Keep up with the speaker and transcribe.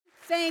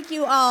Thank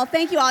you all.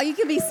 Thank you all. You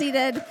can be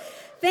seated.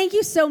 Thank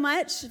you so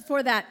much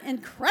for that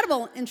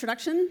incredible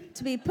introduction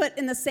to be put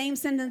in the same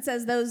sentence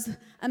as those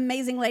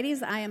amazing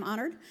ladies. I am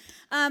honored.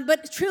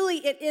 But truly,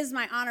 it is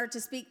my honor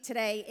to speak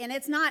today. And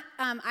it's not,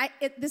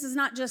 this is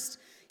not just,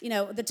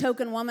 the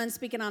token woman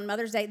speaking on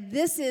Mother's Day.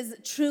 This is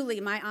truly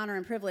my honor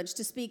and privilege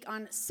to speak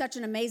on such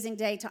an amazing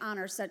day to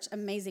honor such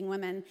amazing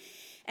women.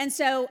 And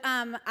so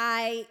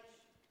I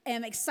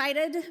am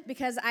excited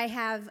because I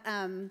have,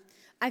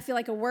 I feel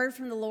like a word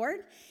from the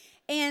Lord.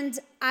 And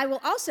I will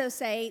also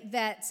say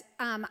that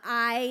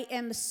I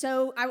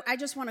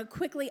just want to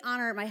quickly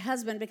honor my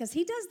husband because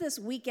he does this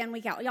week in,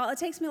 week out. Y'all, it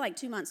takes me like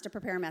 2 months to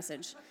prepare a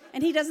message.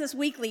 And he does this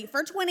weekly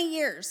for 20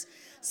 years.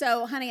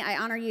 So, honey, I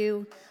honor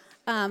you.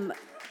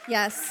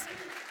 Yes.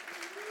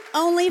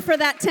 Only for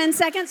that 10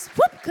 seconds,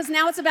 because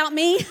now it's about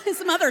me.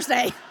 It's Mother's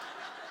Day.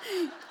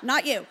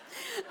 Not you.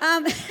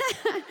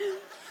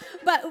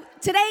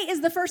 But today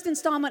is the first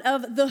installment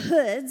of The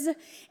Hoods,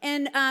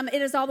 and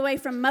it is all the way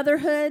from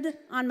motherhood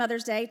on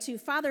Mother's Day to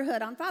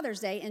fatherhood on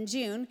Father's Day in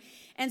June.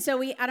 And so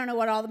I don't know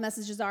what all the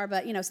messages are,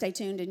 but, stay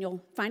tuned and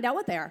you'll find out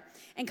what they are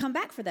and come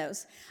back for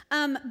those.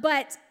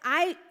 But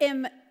I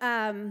am,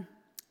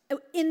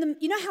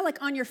 how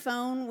like on your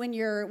phone when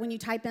you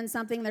type in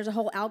something, there's a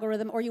whole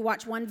algorithm, or you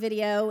watch one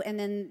video and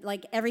then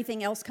like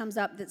everything else comes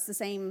up that's the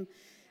same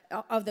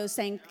of those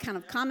same kind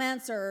of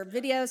comments or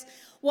videos.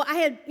 Well, I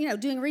had,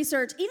 doing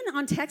research, even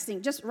on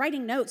texting, just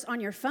writing notes on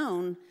your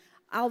phone.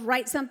 I'll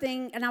write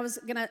something, and I was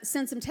going to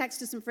send some text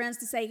to some friends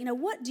to say,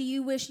 what do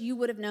you wish you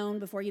would have known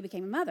before you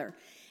became a mother?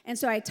 And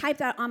so I typed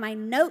that on my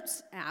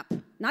notes app,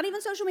 not even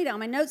social media, on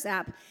my notes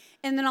app.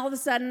 And then all of a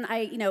sudden,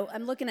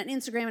 I'm looking at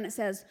Instagram, and it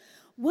says,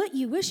 what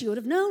you wish you would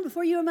have known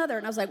before you were a mother.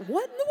 And I was like,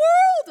 what in the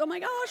world? Oh, my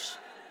gosh.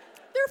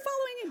 They're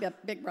following me,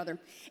 Big Brother.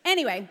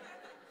 Anyway,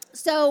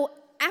 so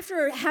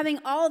after having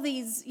all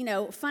these,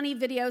 funny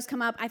videos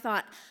come up, I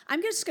thought,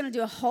 I'm just going to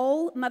do a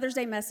whole Mother's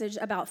Day message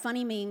about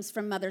funny memes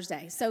from Mother's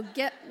Day. So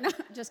no,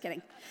 just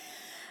kidding.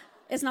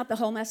 It's not the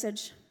whole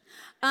message.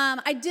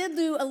 I did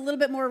do a little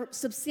bit more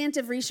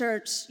substantive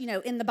research,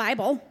 in the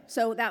Bible.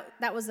 So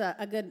that was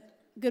a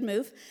good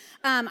move.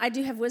 I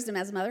do have wisdom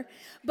as a mother.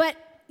 But,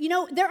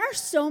 there are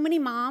so many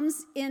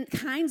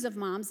kinds of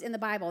moms in the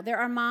Bible. There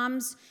are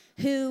moms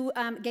who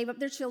gave up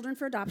their children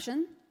for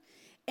adoption.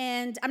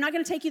 And I'm not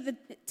going to take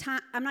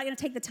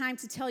the time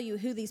to tell you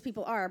who these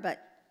people are,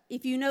 but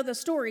if you know the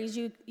stories,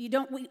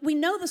 we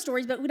know the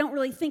stories, but we don't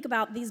really think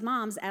about these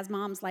moms as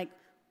moms like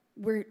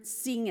we're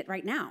seeing it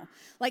right now.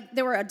 Like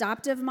there were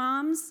adoptive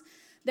moms,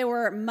 there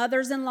were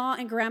mothers-in-law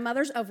and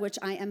grandmothers, of which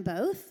I am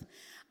both.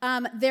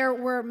 There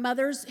were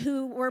mothers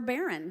who were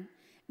barren.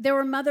 There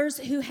were mothers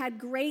who had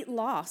great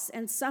loss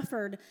and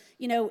suffered,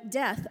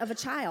 death of a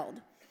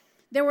child.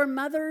 There were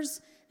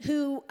mothers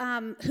who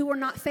were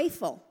not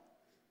faithful.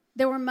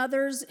 There were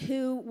mothers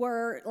who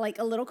were like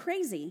a little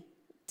crazy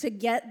to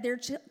get their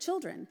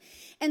children.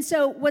 And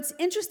so what's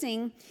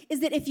interesting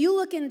is that if you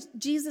look in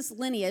Jesus'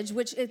 lineage,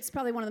 which it's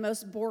probably one of the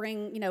most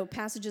boring,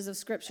 passages of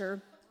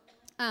Scripture,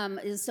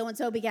 is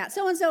so-and-so begat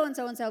so-and-so and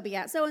so-and-so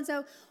begat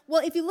so-and-so.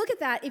 Well, if you look at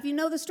that, if you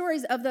know the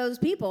stories of those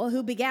people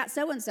who begat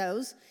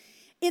so-and-sos,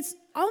 it's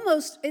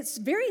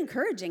very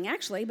encouraging,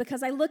 actually,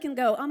 because I look and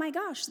go, oh, my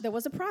gosh, there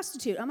was a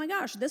prostitute. Oh, my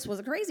gosh, this was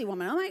a crazy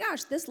woman. Oh, my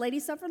gosh, this lady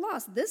suffered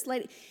loss. This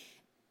lady...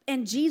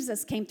 And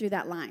Jesus came through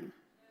that line.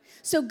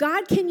 So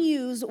God can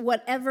use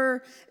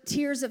whatever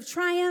tears of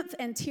triumph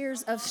and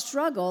tears of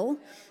struggle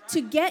to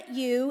get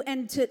you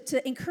and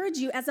to encourage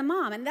you as a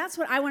mom. And that's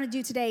what I want to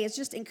do today is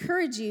just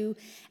encourage you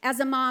as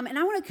a mom. And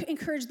I want to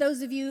encourage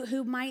those of you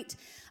who might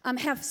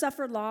have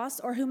suffered loss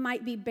or who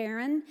might be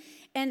barren.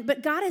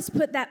 But God has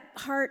put that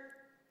heart,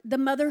 the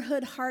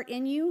motherhood heart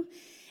in you.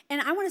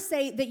 And I want to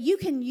say that you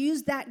can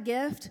use that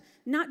gift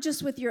not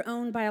just with your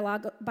own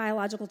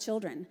biological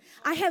children.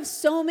 I have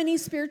so many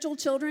spiritual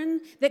children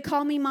that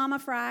call me Mama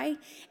Frye,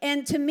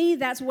 and to me,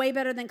 that's way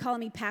better than calling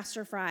me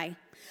Pastor Frye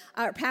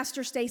or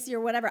Pastor Stacy or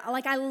whatever.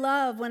 Like, I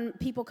love when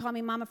people call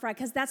me Mama Frye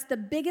because that's the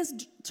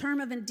biggest term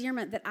of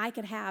endearment that I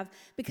could have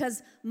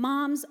because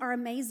moms are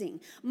amazing.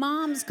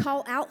 Moms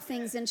call out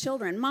things in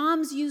children.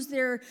 Moms use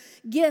their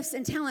gifts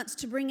and talents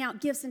to bring out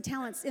gifts and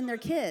talents in their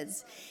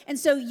kids. And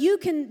so you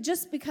can,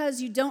 just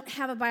because you don't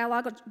have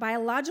a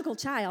biological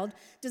child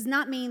does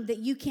not mean that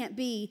you can't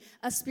be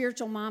a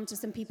spiritual mom to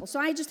some people. So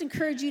I just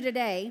encourage you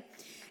today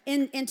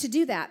and to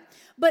do that.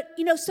 But,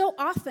 so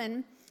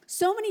often,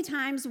 so many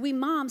times we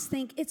moms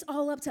think it's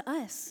all up to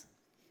us.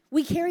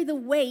 We carry the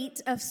weight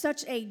of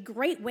such a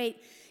great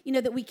weight,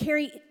 that we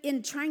carry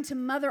in trying to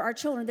mother our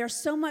children. There's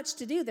so much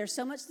to do. There's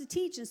so much to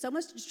teach and so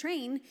much to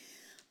train.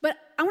 But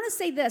I want to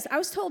say this. I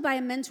was told by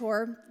a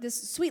mentor,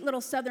 this sweet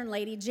little Southern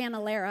lady, Jana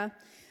Lara,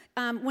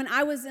 when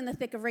I was in the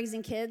thick of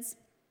raising kids.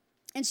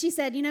 And she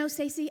said,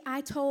 Stacy,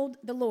 I told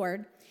the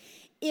Lord,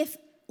 if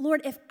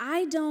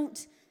I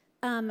don't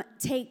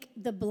take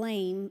the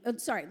blame,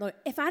 Lord,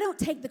 if I don't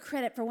take the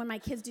credit for when my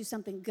kids do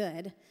something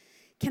good,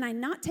 can I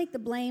not take the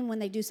blame when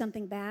they do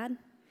something bad?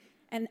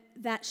 And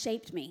that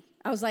shaped me.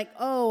 I was like,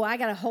 oh, I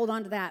got to hold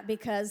on to that,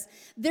 because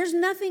there's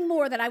nothing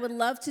more that I would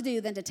love to do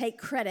than to take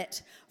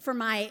credit for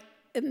my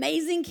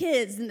amazing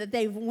kids and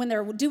that when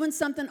they're doing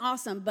something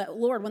awesome. But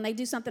Lord, when they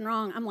do something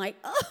wrong, I'm like,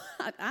 oh,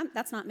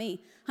 that's not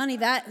me. Honey,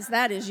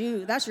 that is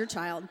you. That's your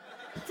child.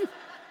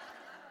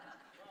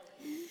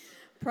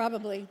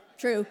 Probably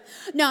true.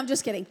 No, I'm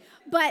just kidding.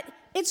 But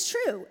it's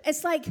true.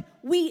 It's like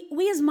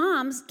we as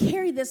moms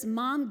carry this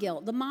mom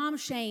guilt, the mom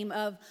shame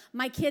of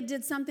my kid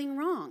did something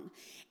wrong.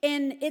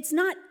 And it's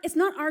not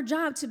our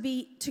job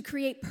to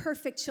create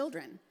perfect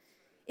children.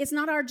 It's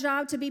not our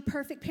job to be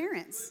perfect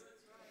parents.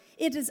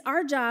 It is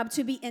our job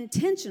to be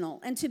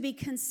intentional and to be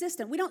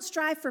consistent. We don't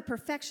strive for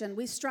perfection.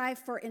 We strive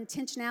for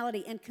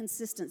intentionality and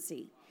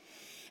consistency.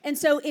 And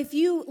so if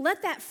you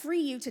let that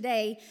free you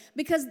today,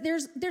 because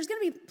there's going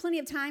to be plenty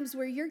of times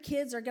where your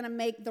kids are going to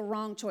make the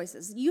wrong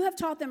choices. You have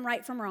taught them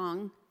right from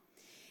wrong,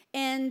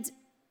 and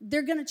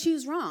they're going to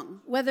choose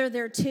wrong, whether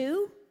they're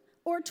 2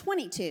 or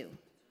 22.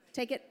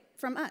 Take it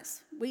from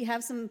us. We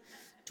have some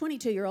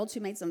 22-year-olds who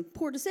made some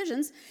poor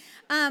decisions.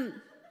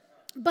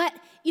 But,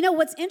 you know,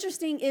 what's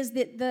interesting is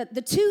that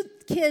the 2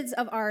 kids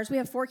of ours, we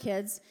have 4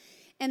 kids,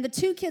 and the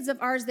 2 kids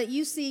of ours that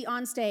you see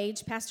on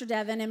stage, Pastor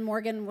Devin and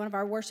Morgan, one of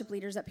our worship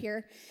leaders up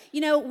here,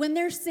 you know, when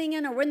they're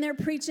singing or when they're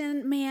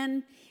preaching,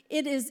 man,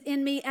 it is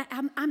in me.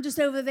 I'm just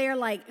over there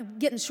like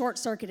getting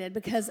short-circuited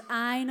because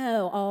I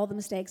know all the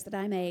mistakes that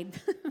I made.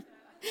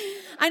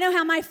 I know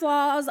how my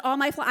flaws, all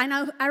my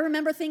flaws, I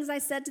remember things I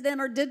said to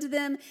them or did to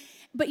them,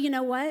 but you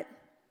know what?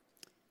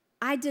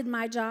 I did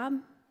my job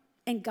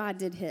and God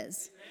did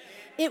his.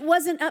 It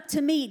wasn't up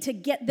to me to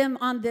get them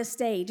on this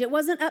stage. It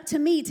wasn't up to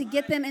me to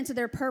get them into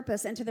their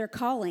purpose and to their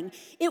calling.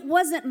 It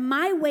wasn't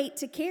my weight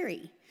to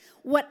carry.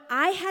 What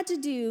I had to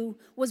do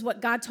was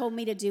what God told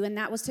me to do, and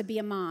that was to be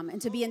a mom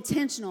and to be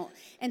intentional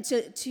and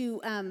to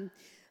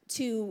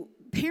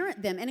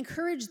parent them and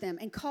encourage them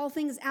and call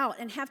things out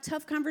and have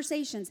tough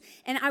conversations.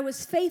 And I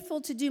was faithful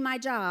to do my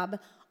job,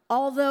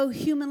 although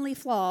humanly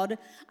flawed.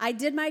 I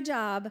did my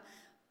job,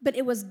 but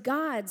it was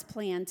God's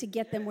plan to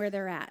get them where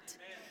they're at.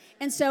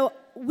 And so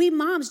we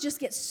moms just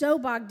get so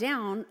bogged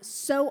down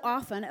so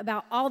often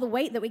about all the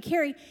weight that we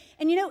carry.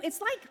 And you know,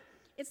 it's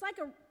like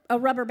a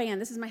rubber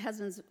band. This is my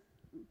husband's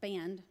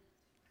band.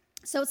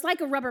 So it's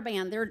like a rubber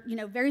band. They're, you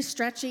know, very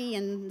stretchy,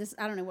 and this,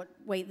 I don't know what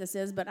weight this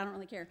is, but I don't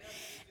really care.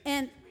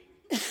 And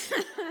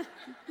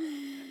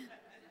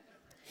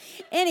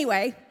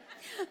anyway,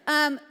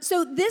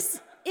 so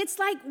it's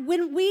like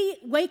when we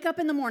wake up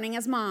in the morning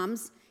as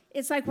moms,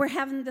 it's like we're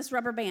having this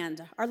rubber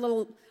band. Our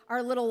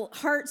little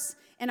hearts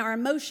and our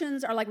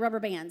emotions are like rubber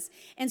bands.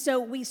 And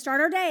so we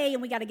start our day,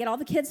 and we got to get all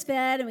the kids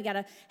fed, and we got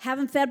to have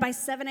them fed by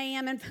 7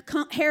 a.m. and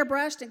hair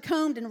brushed and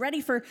combed and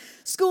ready for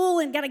school,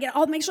 and got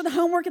to make sure the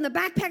homework and the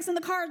backpacks in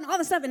the car and all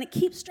this stuff, and it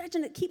keeps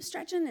stretching,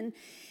 and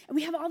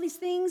we have all these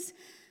things.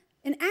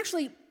 And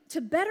actually,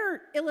 to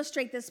better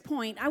illustrate this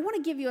point, I want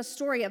to give you a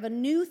story of a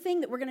new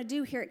thing that we're going to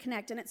do here at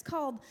Connect, and it's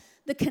called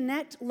the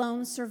Connect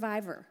Lone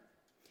Survivor,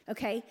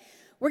 okay?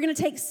 We're going to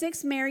take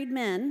 6 married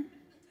men.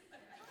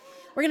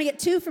 We're going to get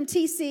 2 from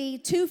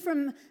TC, 2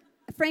 from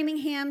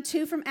Framingham,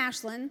 2 from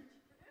Ashland,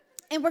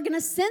 and we're going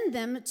to send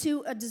them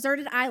to a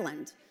deserted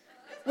island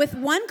with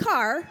 1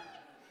 car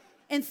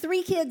and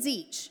 3 kids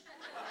each,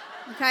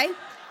 okay?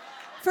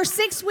 For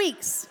 6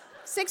 weeks.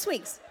 6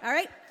 weeks, all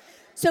right?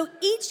 So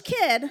each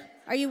kid,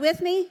 are you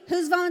with me?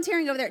 Who's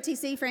volunteering over there at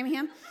TC,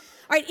 Framingham?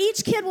 All right,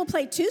 each kid will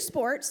play 2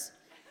 sports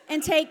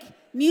and take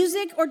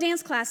music or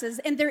dance classes,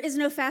 and there is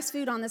no fast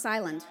food on this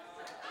island.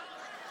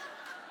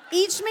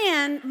 Each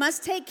man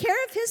must take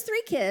care of his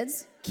 3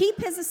 kids,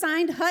 keep his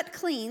assigned hut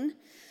clean,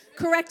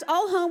 correct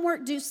all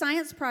homework, do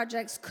science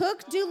projects,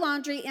 cook, do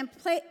laundry, and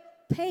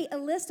pay a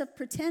list of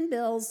pretend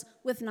bills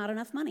with not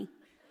enough money.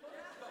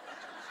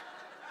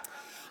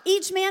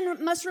 Each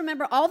man must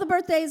remember all the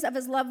birthdays of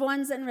his loved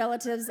ones and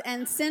relatives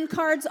and send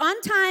cards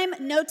on time,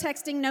 no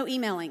texting, no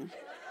emailing.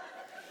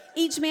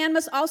 Each man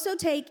must also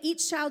take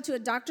each child to a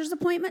doctor's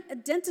appointment, a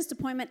dentist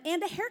appointment,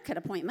 and a haircut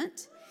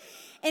appointment.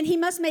 And he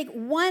must make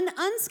 1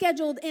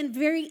 unscheduled and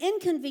very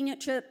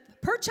inconvenient trip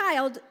per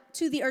child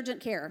to the urgent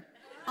care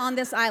on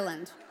this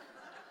island.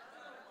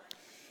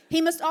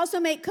 He must also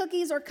make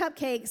cookies or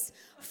cupcakes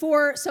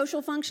for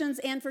social functions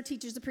and for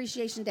Teachers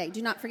Appreciation Day.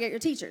 Do not forget your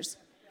teachers.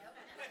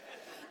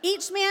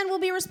 Each man will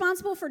be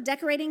responsible for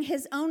decorating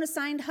his own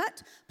assigned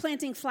hut,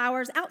 planting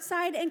flowers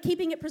outside, and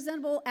keeping it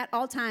presentable at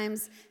all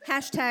times.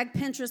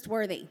 #Pinterest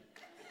worthy.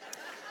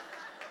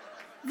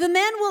 The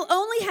men will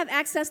only have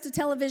access to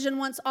television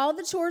once all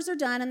the chores are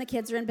done and the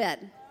kids are in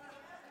bed.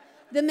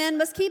 The men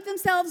must keep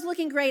themselves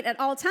looking great at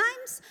all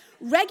times,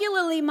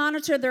 regularly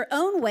monitor their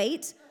own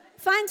weight,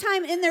 find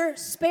time in their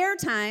spare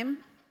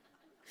time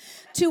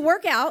to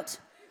work out,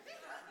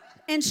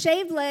 and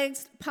shaved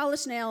legs,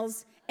 polished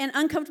nails, and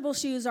uncomfortable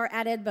shoes are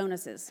added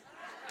bonuses.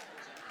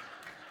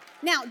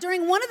 Now,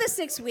 during one of the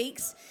 6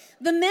 weeks,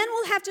 the men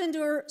will have to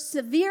endure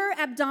severe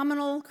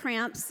abdominal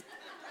cramps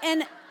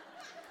and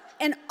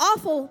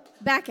awful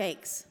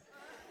backaches.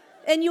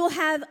 And you'll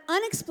have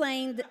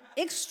unexplained,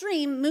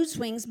 extreme mood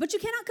swings, but you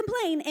cannot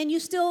complain, and you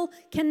still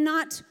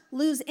cannot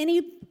lose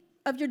any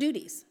of your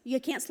duties. You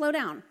can't slow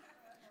down.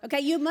 Okay,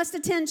 you must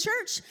attend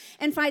church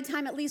and find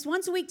time at least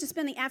once a week to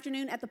spend the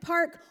afternoon at the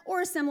park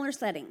or a similar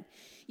setting.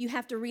 You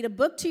have to read a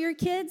book to your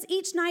kids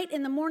each night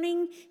in the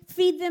morning,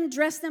 feed them,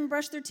 dress them,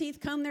 brush their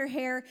teeth, comb their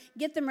hair,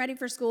 get them ready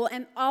for school,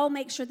 and all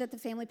make sure that the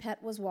family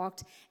pet was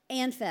walked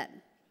and fed.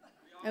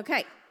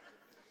 Okay,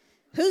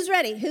 who's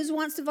ready? Who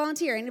wants to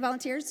volunteer? Any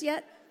volunteers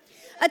yet?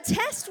 A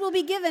test will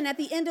be given at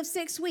the end of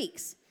 6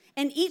 weeks,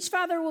 and each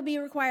father will be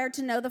required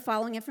to know the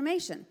following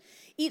information: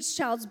 each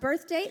child's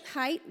birth date,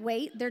 height,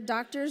 weight, their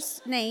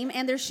doctor's name,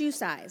 and their shoe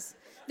size,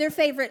 their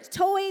favorite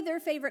toy, their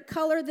favorite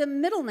color, the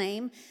middle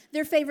name,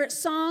 their favorite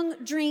song,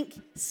 drink,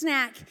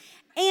 snack,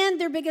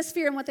 and their biggest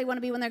fear and what they want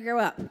to be when they grow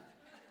up.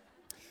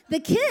 The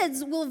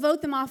kids will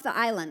vote them off the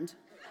island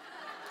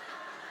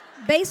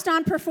based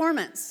on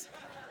performance.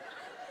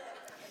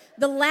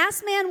 The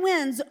last man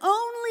wins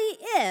only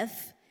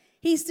if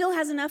he still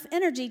has enough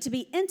energy to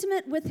be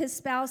intimate with his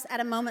spouse at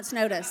a moment's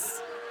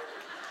notice.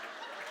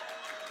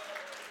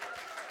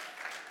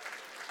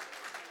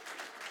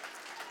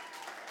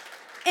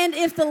 And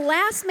if the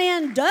last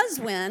man does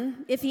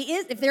win, if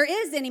there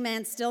is any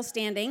man still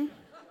standing,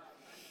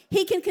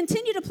 he can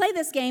continue to play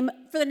this game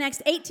for the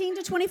next 18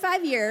 to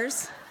 25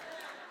 years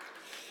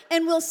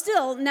and will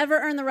still never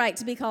earn the right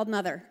to be called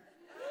mother.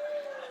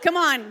 Come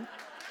on.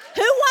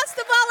 Who wants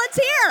to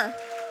volunteer?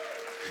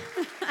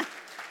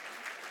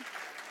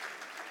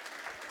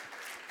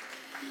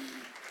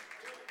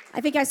 I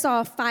think I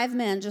saw 5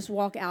 men just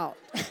walk out.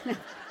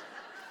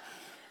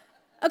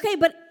 Okay,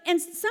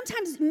 and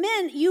sometimes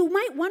men, you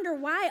might wonder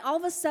why all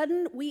of a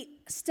sudden we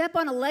step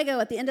on a Lego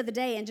at the end of the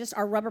day and just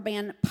our rubber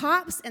band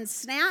pops and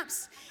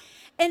snaps.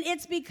 And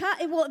it's because,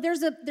 well,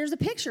 there's a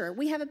picture.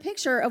 We have a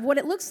picture of what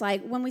it looks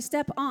like when we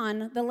step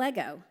on the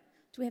Lego.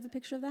 Do we have a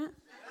picture of that?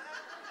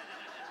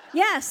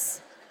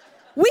 Yes.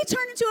 We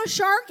turn into a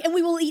shark and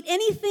we will eat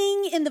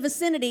anything in the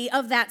vicinity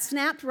of that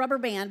snapped rubber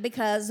band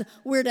because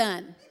we're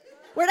done.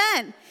 We're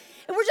done.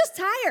 And we're just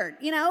tired,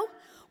 you know.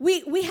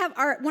 We have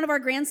one of our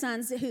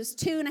grandsons who's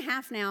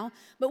 2.5 now,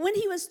 but when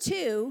he was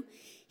 2,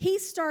 he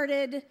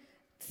started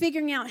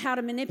figuring out how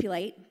to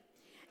manipulate.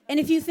 And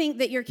if you think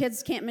that your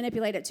kids can't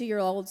manipulate at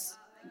 2-year-olds,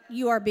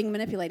 you are being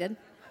manipulated.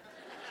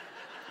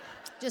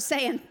 Just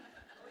saying.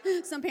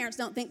 Some parents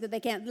don't think that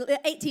they can't.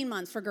 18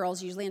 months for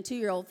girls usually and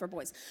 2-year-old for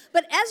boys.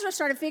 But Ezra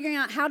started figuring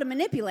out how to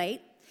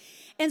manipulate.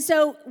 And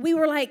so we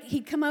were like,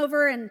 he'd come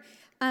over and,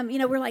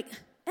 we're like,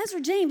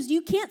 Ezra James,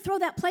 you can't throw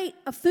that plate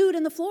of food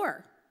in the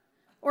floor.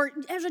 Or,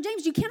 Ezra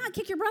James, you cannot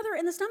kick your brother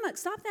in the stomach.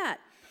 Stop that.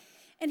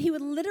 And he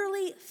would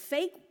literally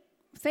fake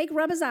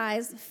rub his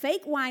eyes,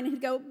 fake whine, and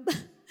he'd go, but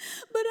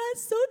I'm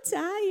so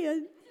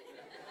tired.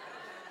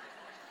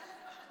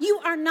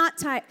 You are not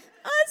tired.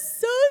 I'm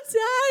so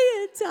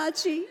tired,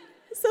 Tachi.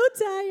 So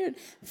tired.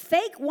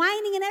 Fake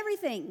whining and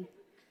everything.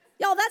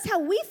 Y'all, that's how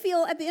we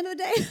feel at the end of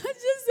the day. I'm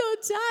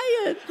just so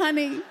tired,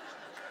 honey.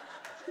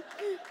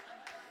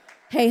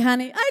 Hey,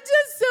 honey, I'm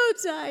just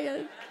so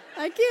tired.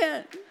 I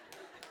can't.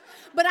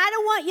 But I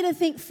don't want you to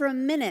think for a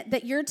minute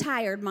that you're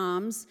tired,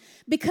 moms,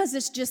 because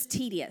it's just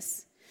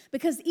tedious.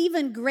 Because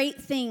even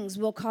great things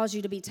will cause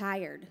you to be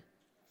tired.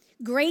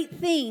 Great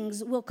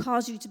things will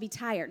cause you to be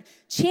tired.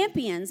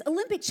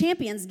 Olympic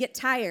champions get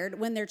tired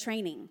when they're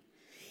training.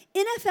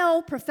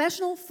 NFL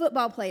professional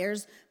football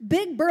players,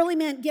 big burly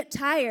men, get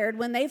tired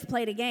when they've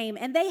played a game,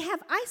 and they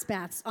have ice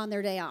baths on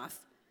their day off.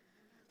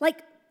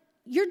 Like,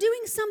 you're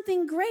doing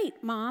something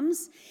great,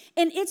 moms,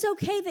 and it's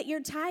okay that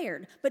you're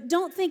tired, but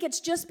don't think it's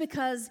just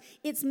because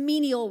it's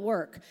menial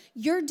work.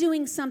 You're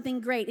doing something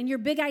great, and your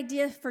big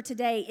idea for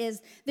today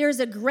is there's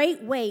a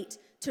great weight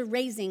to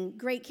raising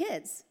great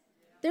kids.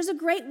 There's a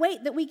great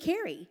weight that we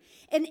carry,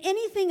 and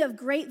anything of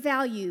great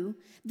value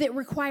that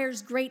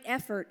requires great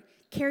effort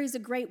carries a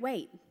great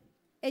weight,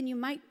 and you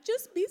might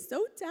just be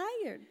so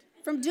tired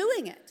from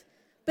doing it,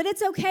 but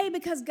it's okay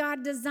because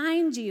God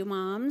designed you,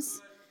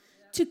 moms,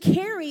 to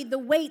carry the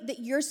weight that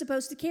you're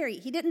supposed to carry.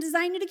 He didn't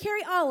design you to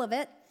carry all of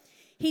it.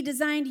 He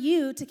designed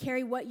you to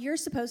carry what you're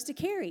supposed to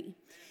carry.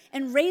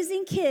 And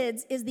raising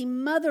kids is the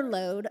mother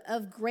load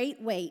of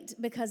great weight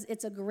because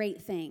it's a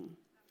great thing.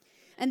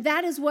 And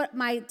that is what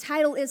my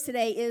title is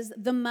today, is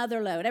the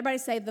mother load. Everybody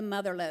say the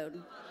mother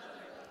load.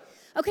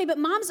 Okay, but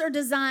moms are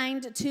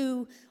designed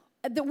to,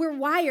 that we're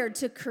wired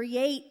to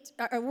create,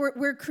 or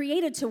we're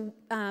created to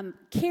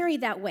carry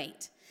that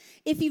weight.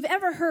 If you've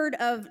ever heard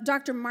of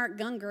Dr. Mark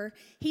Gungor,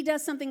 he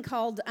does something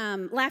called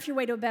Laugh Your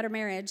Way to a Better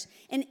Marriage,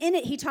 and in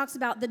it he talks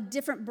about the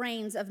different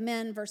brains of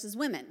men versus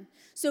women.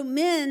 So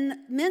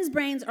men's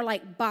brains are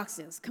like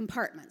boxes,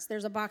 compartments.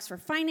 There's a box for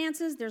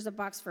finances, there's a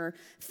box for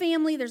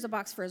family, there's a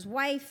box for his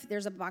wife,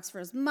 there's a box for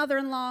his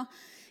mother-in-law.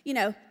 You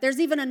know, there's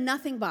even a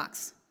nothing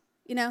box,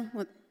 you know.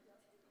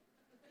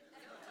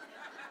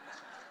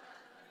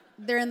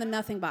 They're in the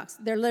nothing box.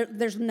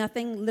 There's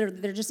nothing,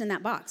 they're just in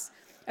that box.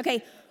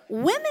 Okay.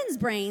 Women's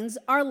brains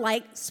are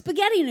like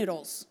spaghetti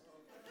noodles.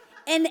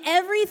 And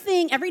every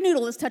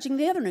noodle is touching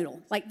the other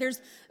noodle. Like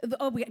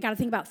we got to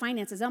think about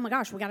finances. Oh my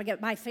gosh, we got to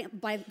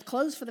buy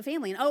clothes for the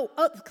family. And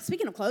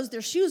speaking of clothes,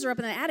 their shoes are up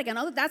in the attic. And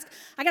I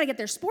got to get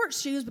their sports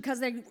shoes because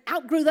they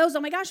outgrew those. Oh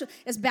my gosh,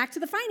 it's back to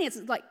the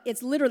finances. Like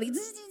it's literally,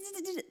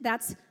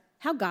 that's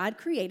how God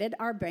created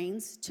our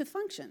brains to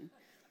function.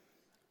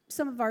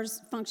 Some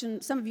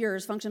of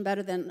yours function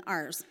better than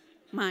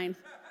mine.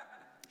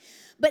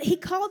 But he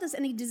called us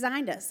and he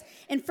designed us.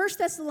 In 1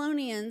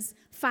 Thessalonians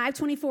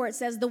 5:24, it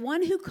says, the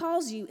one who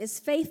calls you is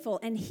faithful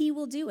and he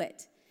will do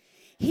it.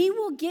 He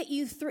will get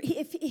you through.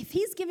 If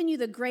he's given you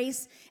the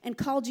grace and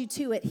called you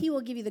to it, he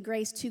will give you the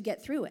grace to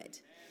get through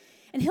it.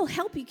 And he'll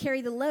help you carry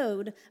the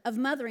load of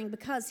mothering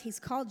because he's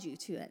called you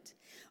to it.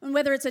 And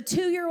whether it's a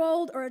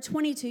 2-year-old or a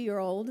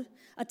 22-year-old,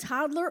 a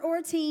toddler or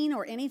a teen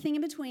or anything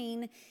in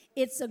between,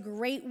 it's a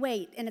great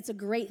weight and it's a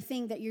great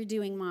thing that you're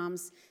doing,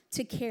 moms,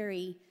 to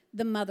carry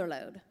the mother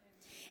load.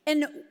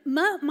 And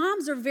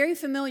moms are very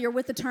familiar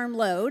with the term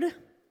load.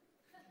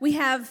 We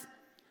have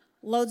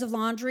loads of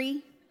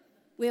laundry.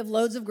 We have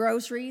loads of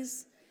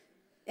groceries.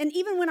 And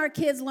even when our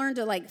kids learn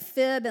to like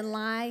fib and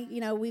lie,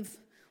 we've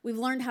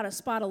learned how to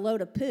spot a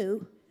load of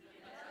poo.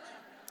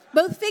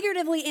 Both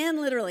figuratively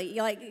and literally.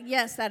 You're like,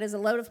 yes, that is a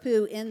load of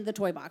poo in the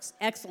toy box.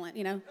 Excellent,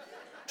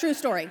 True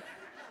story.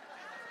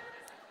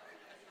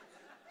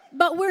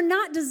 But we're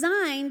not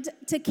designed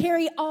to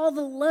carry all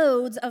the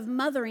loads of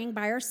mothering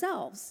by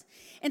ourselves.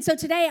 And so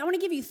today, I want to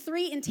give you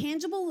 3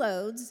 intangible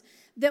loads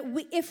that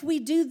if we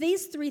do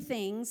these 3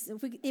 things,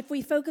 if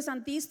we focus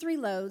on these 3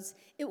 loads,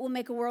 it will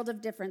make a world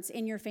of difference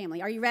in your family.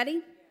 Are you ready?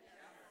 Yeah.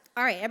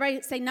 All right,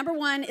 everybody say number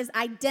 1 is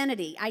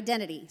identity.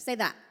 Identity. Say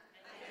that.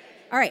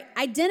 Identity. All right,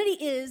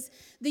 identity is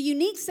the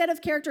unique set of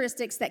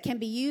characteristics that can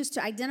be used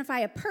to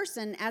identify a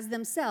person as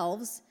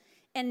themselves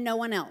and no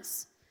one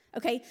else.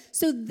 Okay,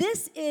 so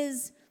this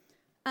is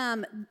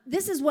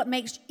what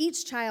makes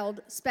each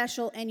child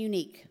special and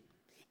unique.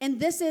 And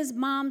this is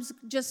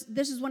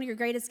one of your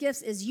greatest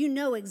gifts is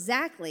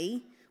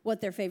exactly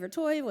what their favorite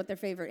toy, what their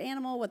favorite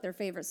animal, what their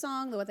favorite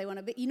song, what they want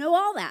to be. You know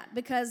all that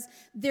because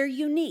they're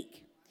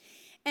unique.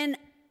 And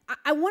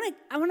I want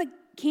to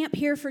camp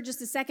here for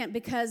just a second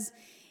because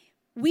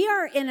we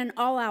are in an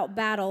all-out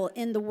battle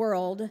in the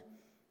world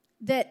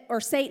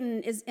or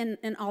Satan is in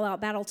an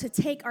all-out battle to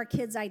take our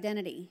kids'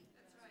 identity.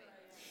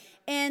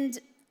 And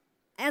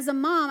as a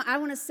mom, I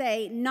want to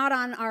say, not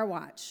on our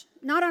watch.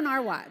 Not on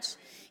our watch.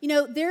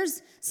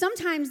 There's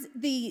sometimes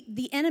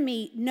the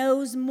enemy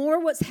knows more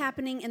what's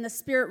happening in the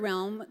spirit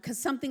realm because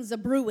something's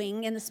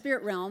brewing in the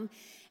spirit realm.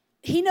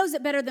 He knows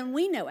it better than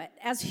we know it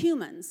as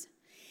humans.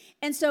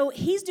 And so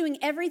he's doing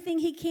everything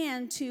he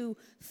can to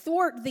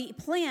thwart the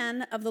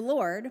plan of the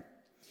Lord.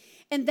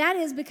 And that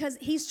is because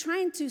he's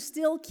trying to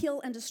still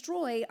kill and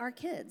destroy our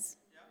kids.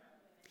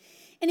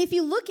 And if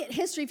you look at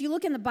history, if you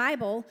look in the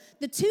Bible,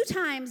 the 2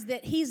 times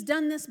that he's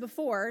done this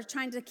before,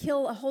 trying to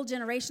kill a whole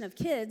generation of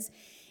kids,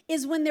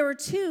 is when there were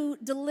 2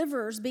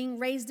 deliverers being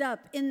raised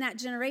up in that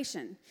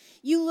generation.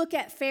 You look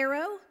at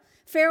Pharaoh.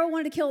 Pharaoh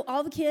wanted to kill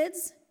all the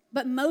kids,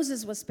 but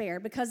Moses was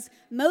spared because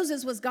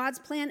Moses was God's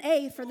plan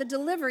A for the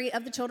delivery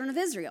of the children of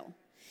Israel.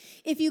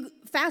 If you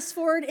fast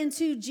forward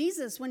into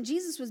Jesus, when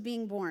Jesus was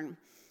being born,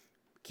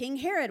 King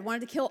Herod wanted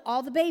to kill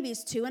all the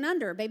babies 2 and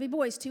under, baby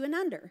boys 2 and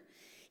under.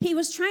 He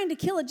was trying to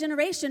kill a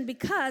generation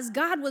because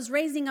God was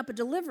raising up a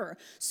deliverer.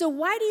 So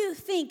why do you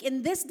think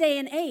in this day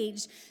and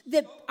age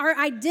that our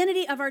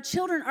identity of our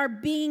children are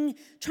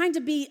trying to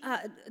be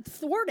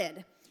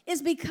thwarted?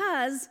 Is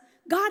because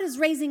God is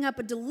raising up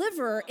a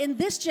deliverer in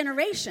this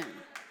generation.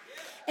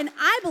 And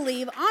I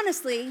believe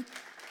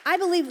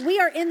we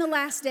are in the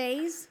last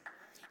days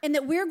and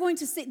that we're going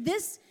to see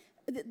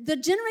the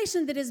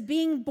generation that is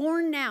being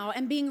born now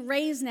and being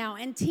raised now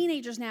and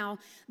teenagers now,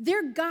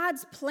 they're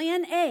God's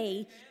plan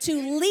A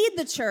to lead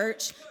the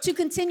church, to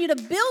continue to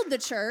build the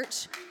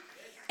church.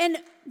 And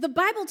the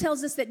Bible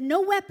tells us that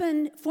no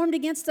weapon formed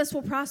against us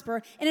will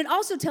prosper. And it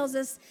also tells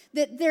us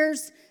that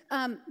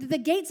the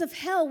gates of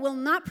hell will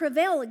not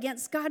prevail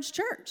against God's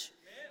church.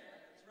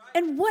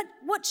 And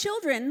what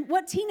children,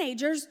 what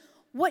teenagers,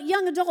 what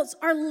young adults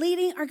are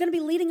going to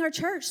be leading our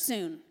church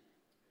soon?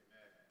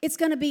 It's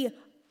going to be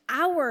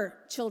our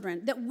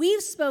children that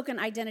we've spoken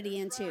identity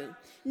into.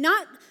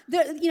 Not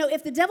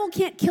if the devil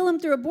can't kill them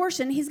through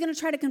abortion, he's going to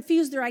try to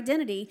confuse their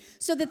identity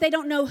so that they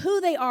don't know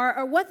who they are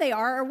or what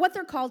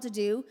they're called to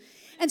do.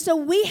 And so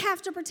we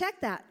have to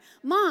protect that.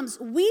 Moms,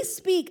 we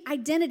speak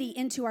identity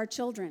into our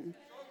children.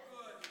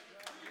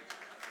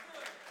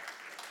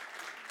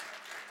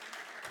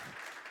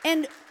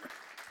 And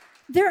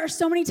there are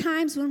so many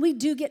times when we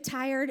do get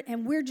tired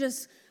and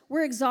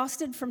we're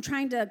exhausted from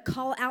trying to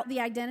call out the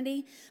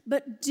identity,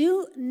 but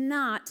do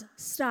not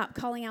stop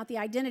calling out the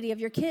identity of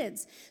your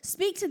kids.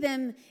 Speak to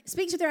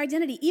their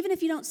identity, even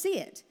if you don't see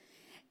it.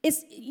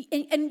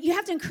 And you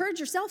have to encourage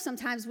yourself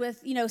sometimes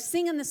with,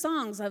 singing the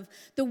songs of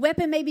the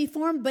weapon may be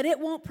formed, but it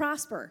won't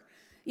prosper.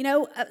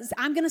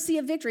 I'm going to see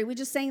a victory. We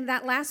just sang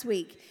that last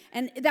week.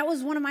 And that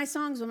was one of my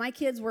songs when my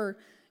kids were,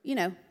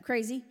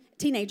 crazy,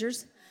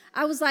 teenagers.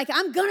 I was like,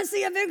 I'm going to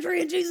see a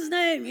victory in Jesus'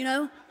 name,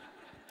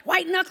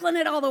 white knuckling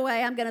it all the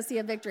way. I'm going to see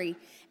a victory.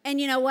 And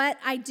you know what?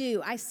 I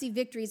do. I see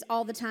victories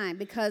all the time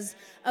because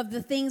of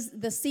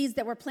the seeds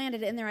that were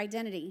planted in their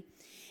identity.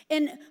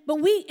 But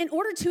in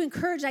order to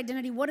encourage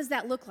identity, what does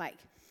that look like?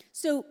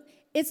 So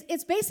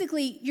it's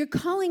basically you're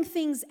calling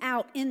things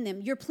out in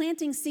them. You're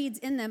planting seeds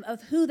in them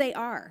of who they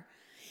are.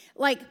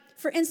 Like,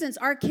 for instance,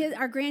 our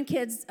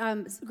grandsons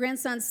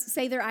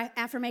say their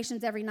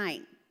affirmations every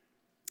night.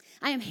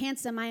 I am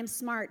handsome, I am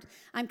smart,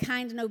 I'm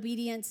kind and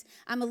obedient,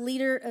 I'm a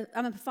leader,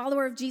 I'm a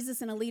follower of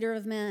Jesus and a leader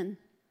of men.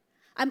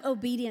 I'm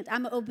obedient.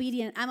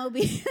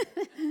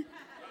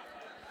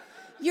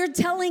 You're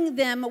telling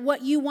them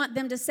what you want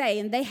them to say,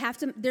 and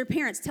their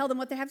parents tell them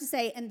what they have to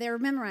say, and they're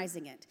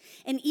memorizing it.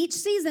 And each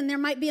season, there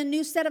might be a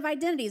new set of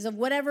identities of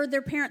whatever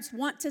their parents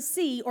want to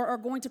see or are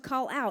going to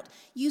call out.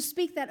 You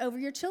speak that over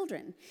your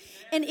children.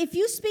 And if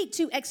you speak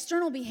to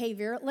external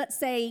behavior, let's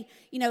say,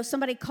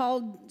 Zion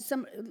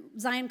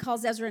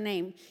calls Ezra a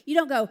name. You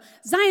don't go,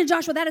 Zion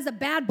Joshua, that is a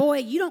bad boy.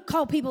 You don't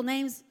call people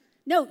names.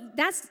 No,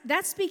 that's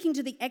speaking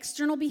to the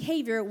external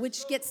behavior,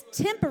 which gets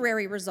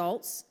temporary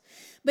results.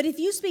 But if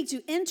you speak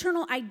to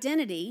internal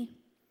identity,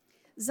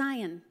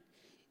 Zion,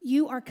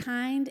 you are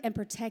kind and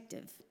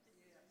protective.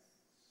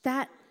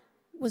 That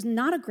was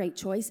not a great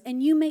choice,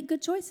 and you make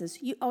good choices.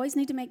 You always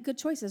need to make good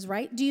choices,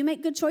 right? Do you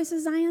make good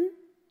choices, Zion?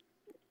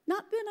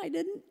 Not then, I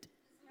didn't.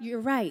 You're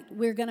right.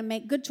 We're going to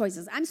make good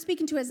choices. I'm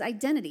speaking to his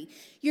identity.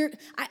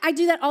 I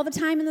do that all the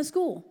time in the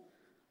school.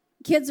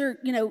 Kids are,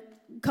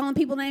 calling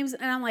people names,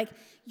 and I'm like,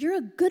 you're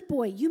a good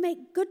boy. You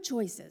make good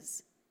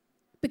choices.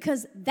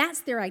 Because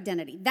that's their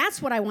identity. That's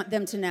what I want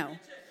them to know.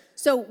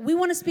 So we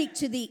want to speak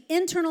to the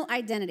internal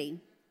identity.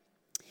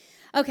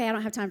 Okay, I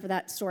don't have time for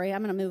that story.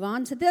 I'm going to move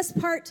on to this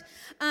part.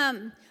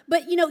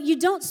 But, you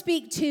don't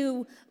speak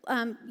to,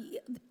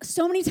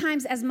 so many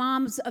times as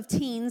moms of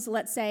teens,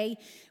 let's say,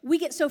 we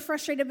get so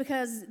frustrated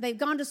because they've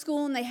gone to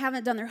school and they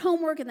haven't done their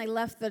homework and they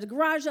left the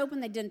garage open,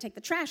 they didn't take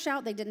the trash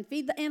out, they didn't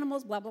feed the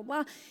animals, blah, blah,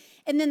 blah.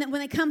 And then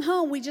when they come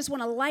home, we just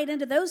want to light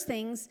into those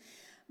things.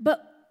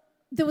 But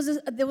there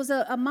was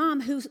a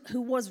mom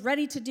who was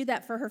ready to do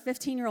that for her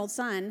 15-year-old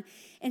son,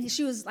 and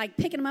she was like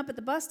picking him up at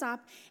the bus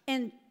stop,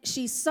 and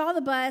she saw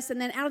the bus,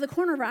 and then out of the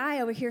corner of her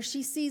eye over here,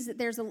 she sees that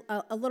there's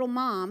a little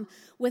mom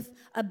with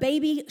a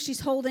baby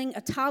she's holding,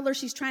 a toddler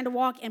she's trying to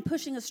walk, and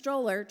pushing a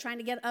stroller, trying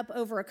to get up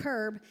over a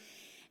curb,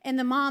 and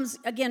the mom's,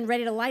 again,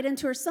 ready to light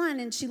into her son,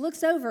 and she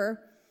looks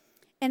over,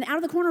 and out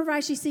of the corner of her eye,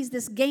 she sees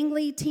this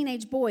gangly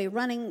teenage boy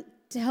running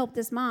to help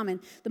this mom, and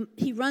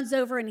he runs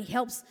over and he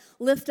helps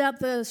lift up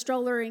the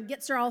stroller and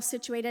gets her all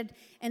situated,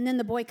 and then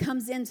the boy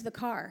comes into the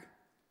car.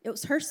 It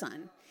was her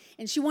son,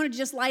 and she wanted to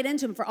just light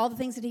into him for all the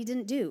things that he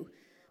didn't do,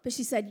 but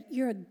she said,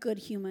 you're a good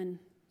human.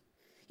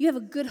 You have a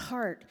good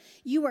heart.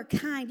 You are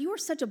kind. You are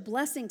such a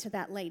blessing to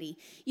that lady.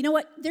 You know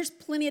what? There's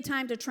plenty of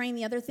time to train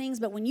the other things,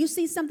 but when you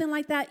see something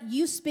like that,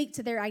 you speak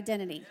to their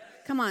identity.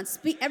 Come on,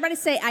 speak. Everybody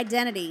say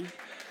identity.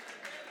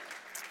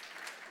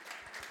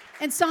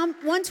 And Psalm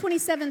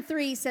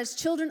 127:3 says,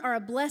 children are a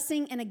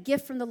blessing and a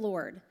gift from the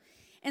Lord.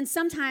 And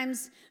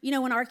sometimes,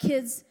 when our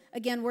kids,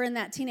 again, were in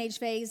that teenage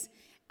phase,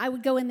 I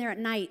would go in there at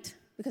night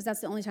because that's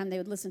the only time they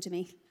would listen to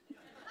me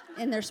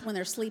when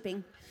they're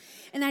sleeping.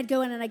 And I'd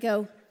go in and I'd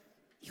go,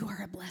 you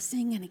are a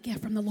blessing and a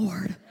gift from the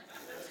Lord.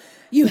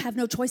 You have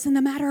no choice in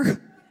the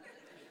matter.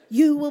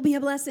 You will be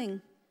a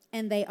blessing.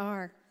 And they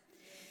are.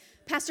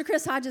 Pastor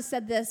Chris Hodges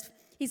said this.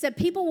 He said,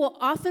 people will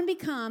often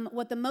become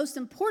what the most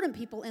important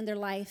people in their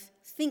life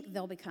think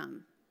they'll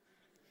become.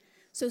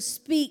 So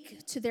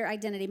speak to their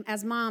identity.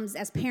 As moms,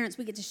 as parents,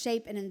 we get to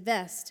shape and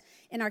invest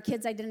in our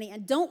kids' identity.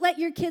 And don't let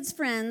your kids'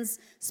 friends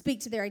speak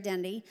to their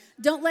identity.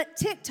 Don't let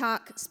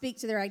TikTok speak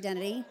to their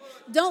identity.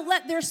 Don't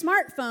let their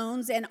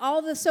smartphones and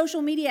all the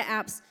social media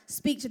apps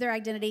speak to their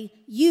identity.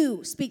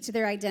 You speak to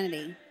their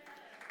identity.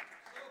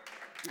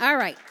 All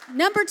right.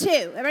 Number 2.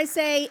 Everybody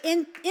say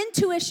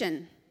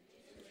intuition.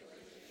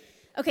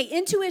 Okay,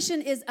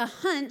 intuition is a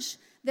hunch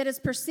that is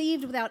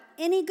perceived without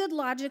any good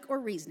logic or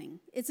reasoning.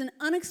 It's an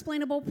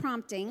unexplainable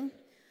prompting,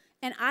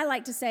 and I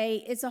like to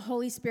say it's a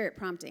Holy Spirit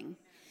prompting.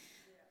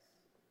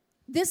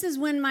 This is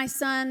when my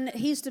son,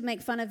 he used to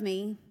make fun of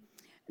me,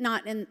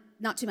 not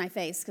to my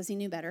face because he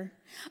knew better,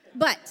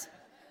 but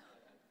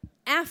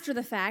after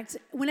the fact,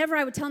 whenever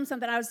I would tell him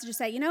something, I was just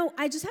say,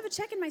 I just have a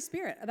check in my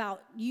spirit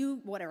about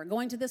you, whatever,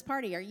 going to this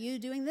party, or you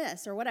doing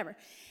this, or whatever.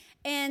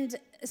 And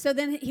so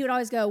then he would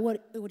always go,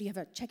 what do you have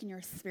a check in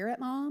your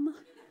spirit, Mom?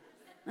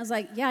 I was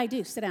like, yeah, I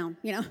do. Sit down,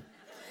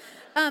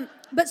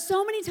 But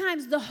so many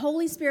times the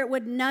Holy Spirit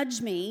would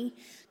nudge me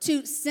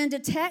to send a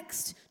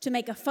text, to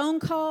make a phone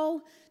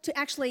call, to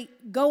actually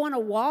go on a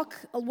walk.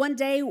 One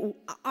day,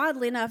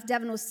 oddly enough,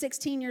 Devin was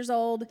 16 years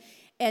old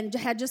and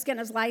had just gotten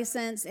his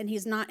license, and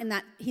he's in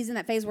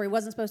that phase where he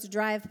wasn't supposed to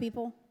drive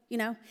people,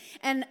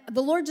 And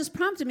the Lord just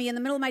prompted me in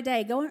the middle of my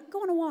day, go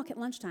on a walk at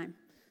lunchtime.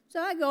 So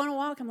I go on a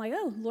walk. I'm like,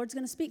 oh, the Lord's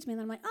going to speak to me. And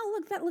then I'm like, oh,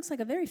 look, that looks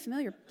like a very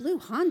familiar blue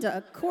Honda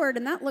Accord,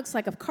 and that looks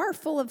like a car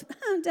full of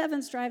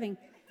Devin's driving.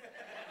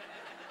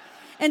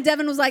 And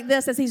Devin was like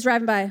this as he's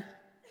driving by.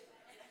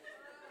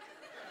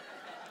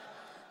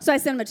 So I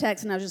sent him a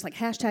text, and I was just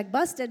like,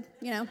 #busted,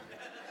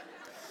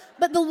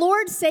 But the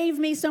Lord saved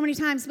me so many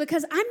times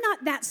because I'm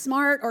not that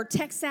smart or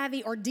tech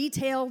savvy or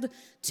detailed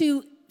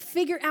to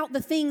figure out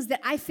the things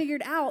that I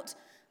figured out.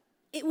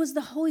 It was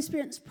the Holy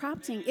Spirit's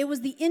prompting. It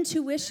was the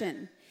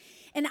intuition.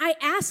 And I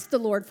asked the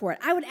Lord for it.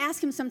 I would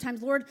ask him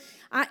sometimes, Lord,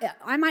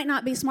 I might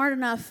not be smart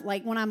enough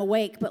like when I'm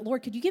awake, but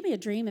Lord, could you give me a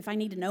dream if I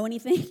need to know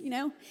anything,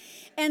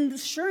 And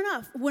sure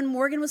enough, when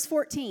Morgan was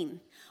 14,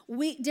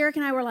 Derek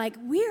and I were like,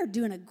 we are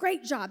doing a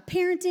great job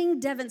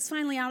parenting. Devin's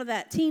finally out of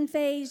that teen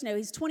phase.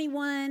 He's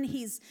 21.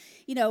 He's,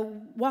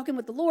 walking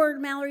with the Lord.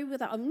 Mallory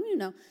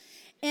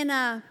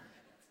And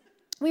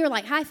we were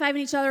like high-fiving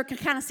each other,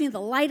 kind of seeing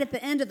the light at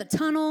the end of the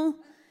tunnel.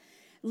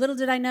 Little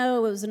did I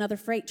know it was another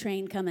freight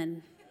train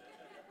coming.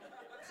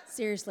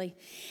 Seriously.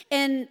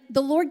 And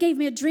the Lord gave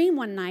me a dream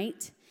one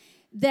night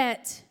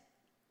that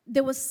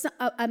there was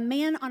a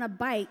man on a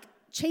bike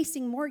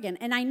chasing Morgan.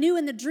 And I knew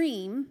in the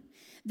dream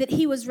that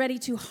he was ready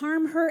to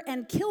harm her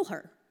and kill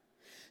her.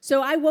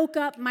 So I woke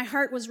up, my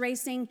heart was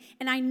racing,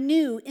 and I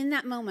knew in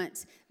that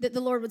moment that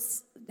the Lord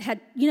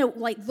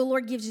like the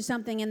Lord gives you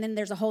something and then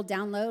there's a whole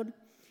download.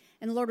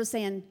 And the Lord was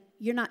saying,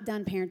 you're not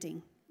done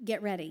parenting.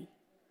 Get ready.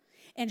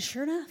 And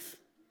sure enough,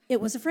 it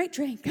was a freight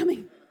train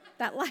coming,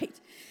 that light.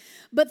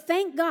 But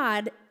thank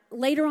God,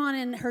 later on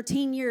in her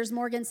teen years,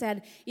 Morgan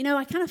said,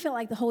 I kind of felt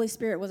like the Holy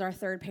Spirit was our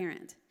third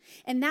parent.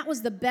 And that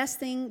was the best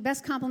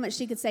compliment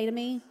she could say to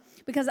me,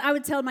 because I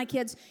would tell my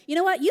kids, you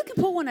know what, you can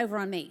pull one over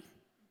on me,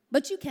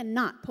 but you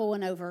cannot pull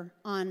one over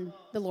on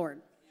the Lord.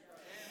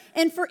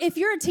 And if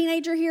you're a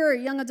teenager here or a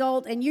young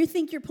adult and you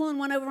think you're pulling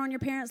one over on your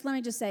parents, let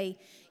me just say,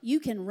 you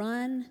can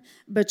run,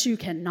 but you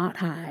cannot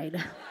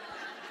hide.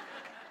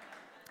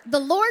 The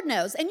Lord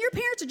knows, and your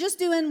parents are just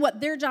doing what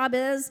their job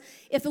is.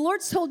 If the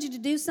Lord's told you to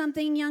do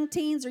something, young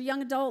teens or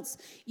young adults,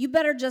 you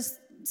better just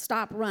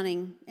stop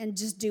running and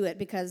just do it,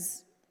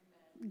 because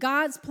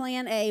God's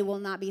plan A will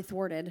not be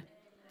thwarted.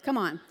 Come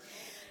on.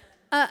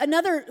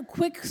 Another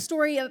quick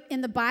story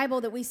in the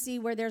Bible that we see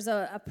where there's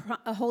a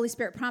Holy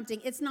Spirit prompting.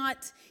 It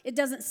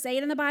doesn't say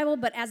it in the Bible,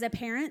 but as a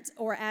parent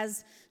or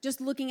as just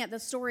looking at the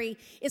story,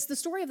 it's the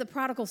story of the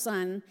prodigal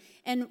son.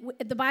 And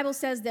the Bible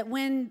says that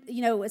when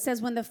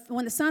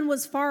the son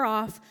was far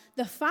off,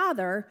 the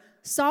father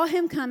saw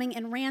him coming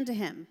and ran to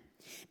him.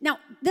 Now,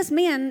 this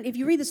man, if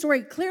you read the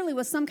story, clearly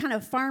was some kind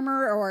of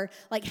farmer or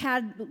like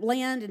had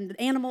land and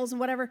animals and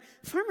whatever.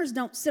 Farmers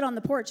don't sit on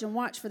the porch and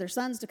watch for their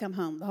sons to come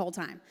home the whole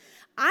time.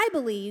 I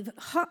believe,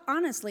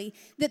 honestly,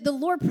 that the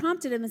Lord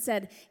prompted him and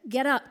said,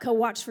 get up, go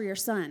watch for your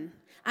son.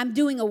 I'm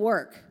doing a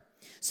work.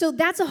 So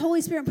that's a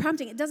Holy Spirit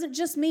prompting. It doesn't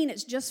just mean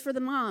it's just for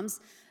the moms.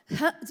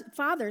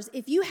 Fathers,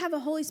 if you have a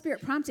Holy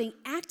Spirit prompting,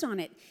 act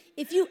on it.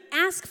 If you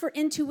ask for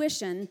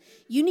intuition,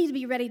 you need to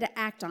be ready to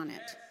act on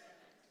it.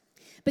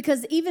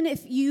 Because even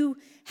if you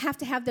have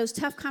to have those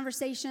tough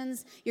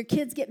conversations, your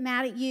kids get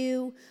mad at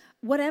you,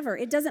 whatever,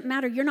 it doesn't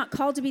matter. You're not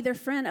called to be their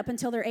friend up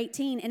until they're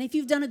 18. And if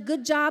you've done a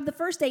good job the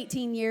first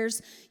 18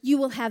 years, you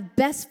will have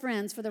best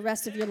friends for the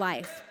rest of your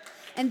life.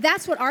 And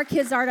that's what our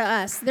kids are to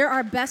us. They're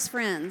our best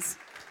friends.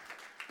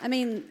 I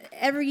mean,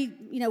 every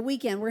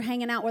weekend we're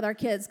hanging out with our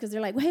kids because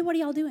they're like, well, hey, what are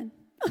y'all doing?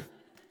 Oh,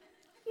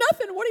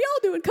 nothing. What are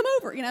y'all doing? Come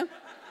over,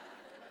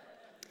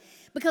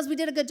 Because we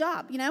did a good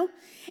job,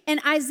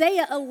 And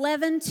Isaiah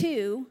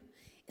 11:2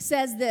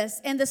 says this,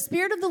 and the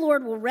Spirit of the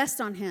Lord will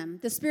rest on him,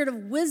 the Spirit of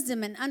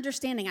wisdom and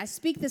understanding. I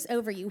speak this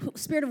over you,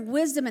 Spirit of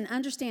wisdom and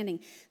understanding,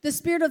 the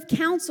Spirit of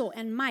counsel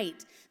and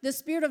might, the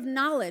Spirit of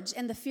knowledge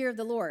and the fear of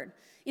the Lord.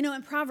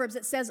 In Proverbs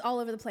it says all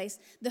over the place,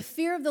 the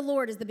fear of the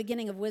Lord is the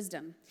beginning of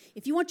wisdom.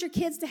 If you want your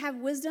kids to have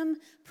wisdom,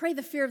 pray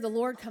the fear of the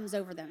Lord comes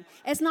over them.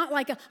 It's not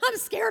like I'm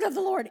scared of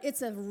the Lord.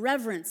 It's a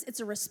reverence.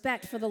 It's a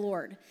respect for the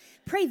Lord.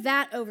 Pray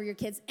that over your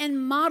kids and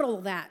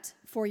model that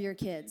for your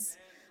kids.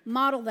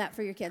 Model that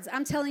for your kids.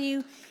 I'm telling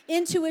you,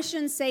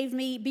 intuition saved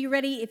me. Be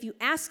ready. If you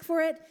ask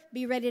for it,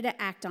 be ready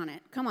to act on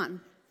it. Come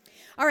on.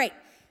 All right.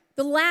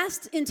 The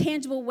last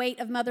intangible weight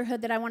of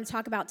motherhood that I want to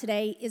talk about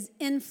today is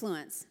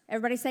influence.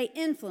 Everybody say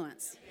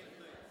influence.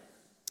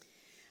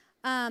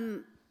 I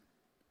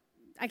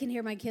can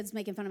hear my kids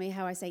making fun of me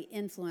how I say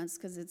influence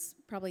because it's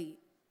probably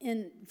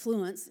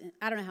influence.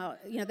 I don't know how,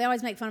 they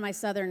always make fun of my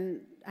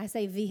Southern, I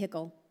say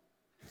vehicle.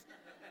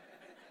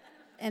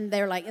 And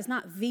they're like, it's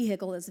not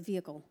vehicle, it's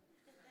vehicle.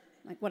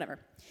 Like, whatever.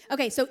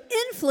 Okay, so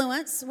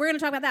influence, we're going to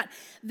talk about that.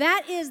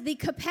 That is the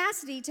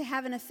capacity to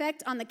have an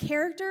effect on the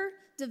character,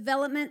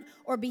 development,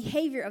 or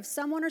behavior of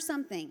someone or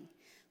something.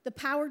 The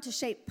power to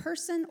shape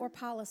person or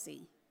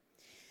policy.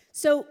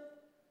 So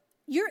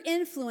your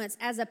influence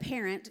as a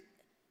parent,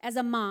 as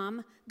a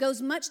mom,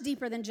 goes much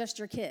deeper than just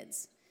your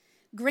kids.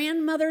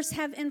 Grandmothers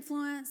have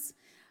influence.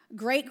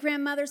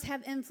 Great-grandmothers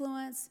have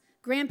influence.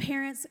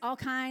 Grandparents, all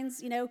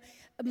kinds,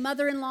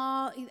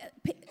 mother-in-law.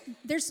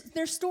 There's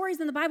stories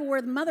in the Bible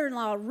where the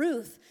mother-in-law,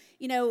 Ruth,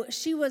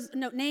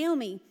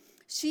 Naomi,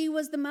 she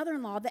was the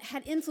mother-in-law that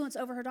had influence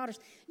over her daughters.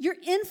 Your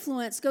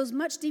influence goes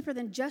much deeper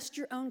than just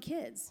your own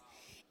kids.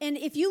 And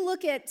if you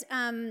look at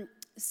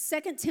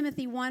 2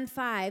 Timothy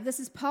 1:5, this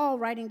is Paul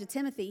writing to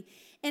Timothy.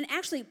 And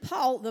actually,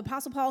 Paul, the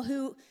Apostle Paul,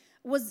 who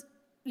was,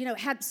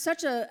 had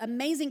such an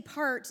amazing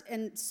part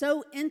and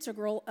so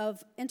integral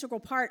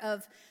part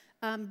of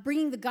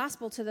bringing the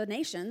gospel to the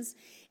nations,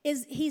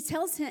 is he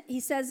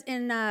says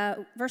in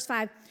verse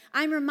 5,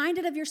 I'm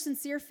reminded of your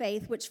sincere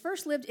faith, which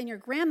first lived in your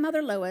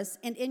grandmother Lois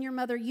and in your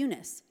mother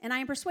Eunice, and I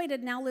am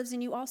persuaded now lives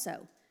in you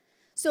also.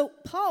 So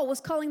Paul was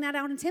calling that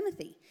out in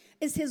Timothy.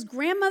 Is his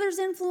grandmother's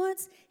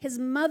influence, his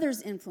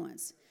mother's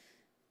influence.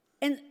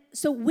 And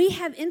so we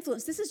have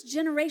influence. This is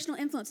generational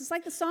influence. It's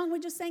like the song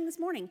we just sang this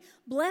morning,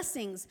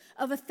 blessings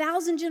of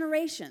 1,000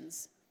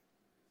 generations,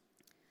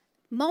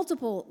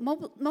 multiple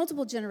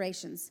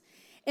generations.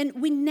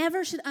 And we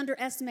never should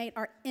underestimate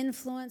our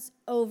influence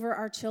over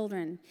our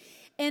children.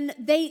 And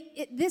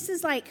this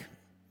is like,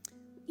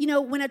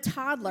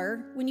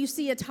 when you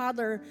see a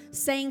toddler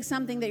saying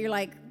something that you're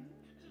like,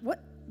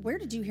 what? Where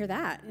did you hear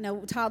that?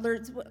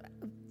 Toddlers,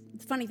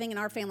 the funny thing in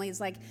our family is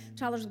like,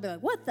 toddlers will be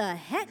like, what the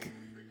heck?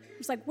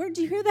 It's like, where did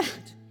you hear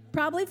that?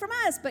 Probably from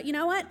us, but you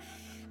know what?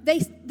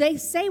 They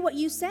say what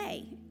you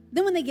say.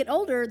 Then when they get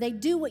older, they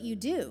do what you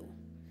do.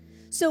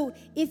 So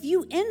if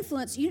you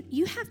influence,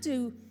 you have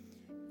to,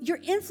 your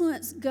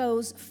influence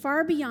goes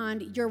far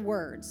beyond your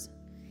words.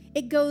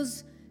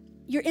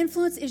 Your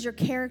influence is your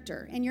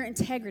character and your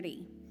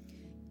integrity.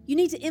 You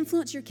need to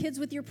influence your kids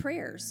with your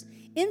prayers.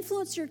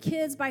 Influence your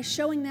kids by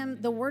showing them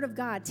the Word of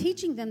God,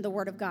 teaching them the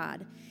Word of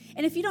God.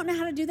 And if you don't know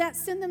how to do that,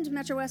 send them to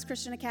Metro West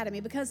Christian Academy,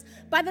 because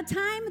by the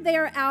time they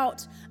are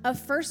out of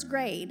first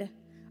grade,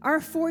 our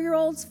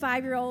 4-year-olds,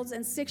 5-year-olds,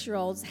 and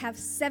 6-year-olds have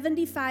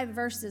 75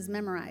 verses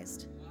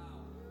memorized.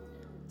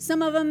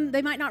 Some of them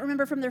they might not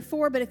remember from their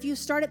 4, but if you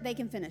start it, they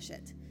can finish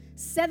it.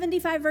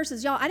 75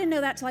 verses. Y'all, I didn't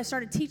know that until I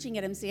started teaching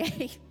at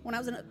MCA when I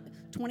was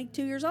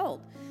 22 years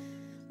old.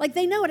 Like,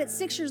 they know it at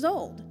 6 years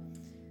old.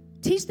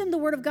 Teach them the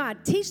Word of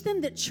God. Teach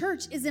them that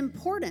church is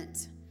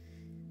important,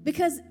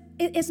 because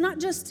it's not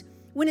just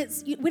we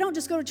don't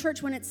just go to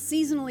church when it's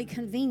seasonally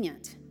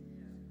convenient.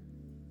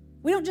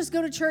 We don't just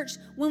go to church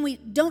when we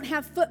don't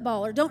have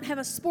football or don't have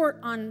a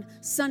sport on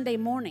Sunday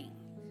morning.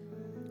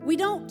 We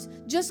don't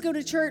just go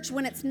to church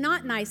when it's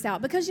not nice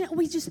out, because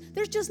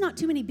there's just not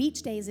too many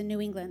beach days in New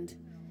England.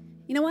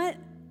 You know what?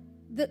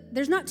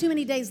 There's not too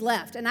many days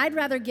left, and I'd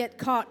rather get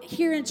caught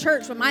here in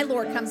church when my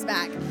Lord comes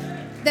back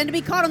than to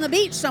be caught on the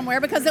beach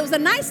somewhere because it was a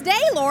nice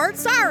day, Lord.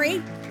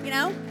 Sorry,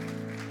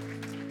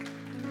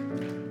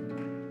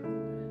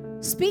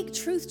 Speak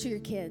truth to your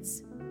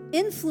kids.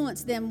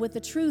 Influence them with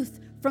the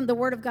truth from the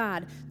Word of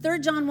God. 3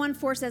 John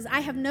 1:4 says, I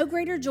have no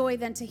greater joy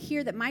than to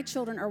hear that my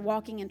children are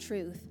walking in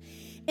truth.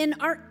 And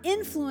our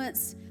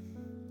influence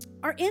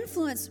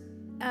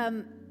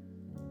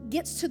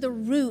gets to the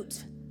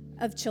root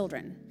of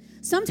children.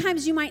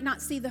 Sometimes you might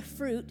not see the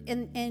fruit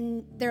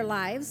in their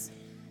lives.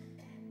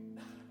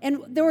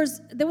 And there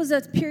was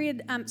a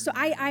period, so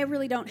I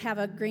really don't have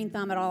a green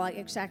thumb at all.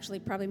 It's actually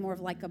probably more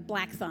of like a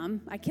black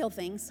thumb. I kill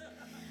things.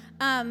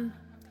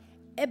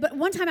 But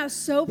one time I was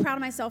so proud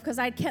of myself because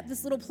I'd kept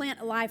this little plant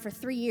alive for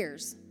 3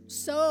 years.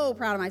 So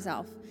proud of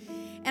myself.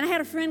 And I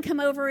had a friend come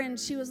over and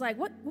she was like,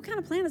 what kind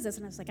of plant is this?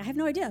 And I was like, I have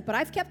no idea, but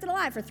I've kept it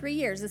alive for 3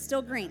 years. It's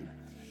still green.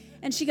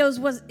 And she goes,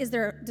 does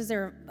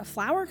there a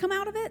flower come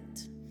out of it?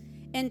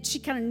 And she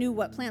kind of knew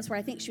what plants were.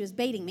 I think she was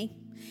baiting me.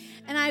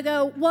 And I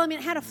go, well,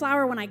 it had a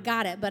flower when I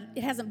got it, but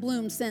it hasn't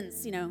bloomed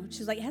since, She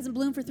was like, it hasn't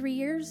bloomed for 3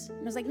 years?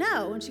 And I was like,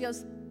 no. And she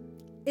goes,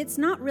 it's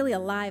not really a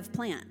live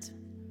plant.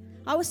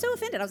 I was so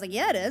offended. I was like,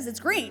 yeah, it is.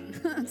 It's green.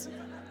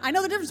 I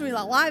know the difference between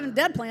live and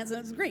dead plants, and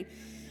it's green.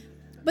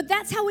 But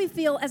that's how we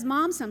feel as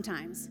moms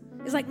sometimes.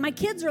 It's like, my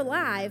kids are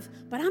alive,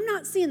 but I'm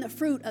not seeing the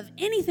fruit of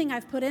anything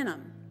I've put in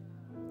them.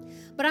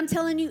 But I'm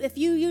telling you, if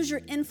you use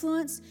your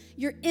influence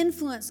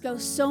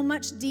goes so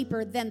much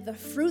deeper than the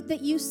fruit that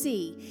you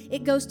see.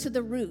 It goes to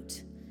the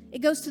root. It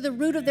goes to the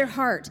root of their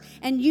heart,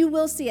 and you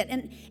will see it.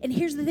 And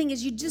here's the thing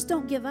is, you just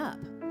don't give up.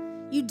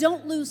 You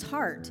don't lose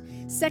heart.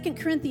 2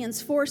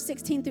 Corinthians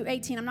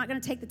 4:16-18. I'm not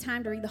going to take the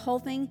time to read the whole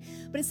thing,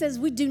 but it says,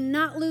 we do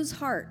not lose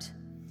heart,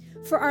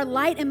 for our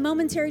light and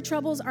momentary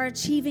troubles are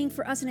achieving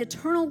for us an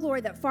eternal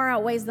glory that far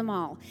outweighs them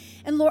all.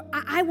 And Lord,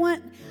 I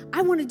want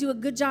to do a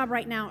good job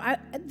right now.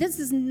 This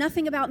is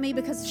nothing about me,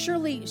 because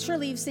surely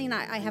you've seen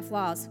I have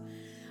flaws.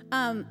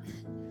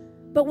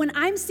 But when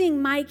I'm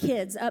seeing my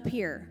kids up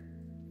here,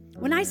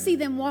 when I see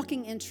them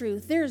walking in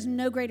truth, there is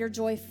no greater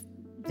joy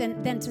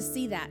than to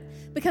see that.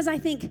 Because I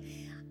think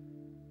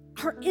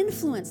our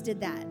influence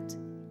did that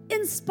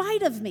in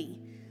spite of me.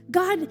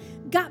 God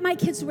got my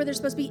kids to where they're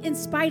supposed to be in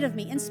spite of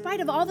me, in spite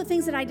of all the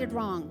things that I did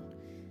wrong.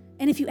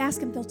 And if you ask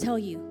them, they'll tell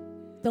you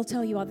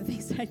all the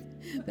things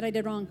that I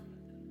did wrong.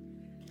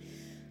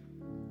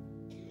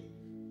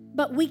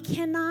 But we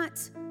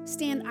cannot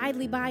stand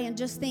idly by and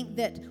just think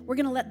that we're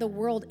going to let the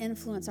world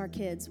influence our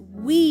kids.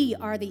 We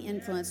are the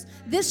influence.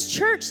 This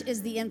church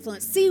is the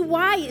influence.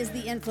 CY is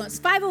the influence.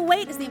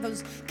 508 is the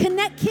influence.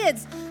 Connect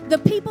Kids. The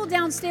people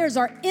downstairs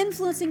are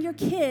influencing your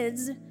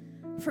kids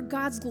for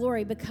God's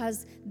glory,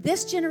 because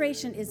this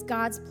generation is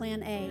God's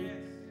plan A.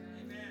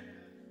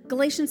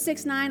 Galatians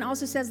 6:9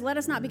 also says, let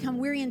us not become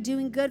weary in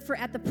doing good, for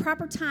at the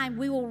proper time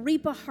we will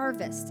reap a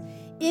harvest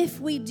if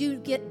we do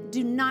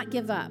not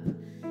give up.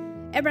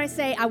 Everybody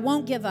say, I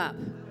won't give up.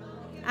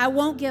 I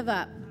won't give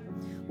up.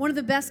 One of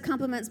the best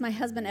compliments my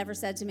husband ever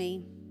said to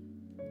me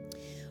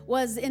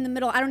was in the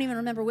middle. I don't even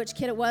remember which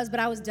kid it was, but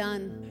I was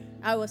done.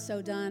 I was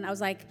so done. I was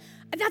like,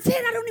 that's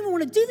it. I don't even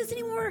want to do this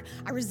anymore.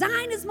 I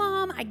resign as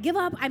mom. I give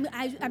up.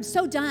 I'm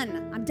so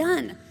done. I'm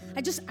done.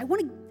 I just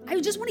want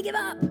to give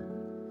up.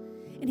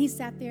 And he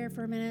sat there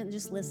for a minute and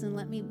just listened,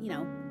 let me,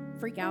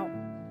 freak out.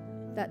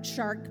 That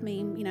shark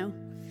meme,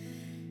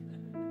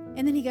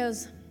 And then he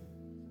goes,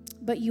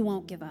 but you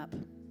won't give up.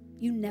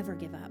 You never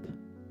give up.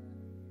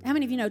 How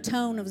many of you know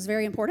tone was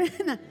very important?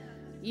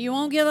 You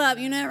won't give up.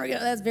 You never give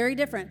up. That's very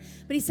different.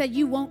 But he said,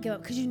 you won't give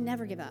up because you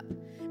never give up.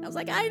 And I was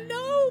like, I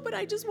know, but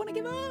I just want to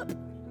give up.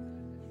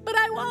 But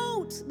I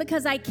won't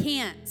because I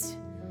can't.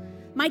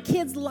 My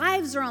kids'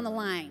 lives are on the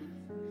line.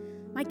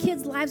 My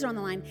kids' lives are on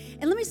the line.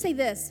 And let me say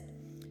this.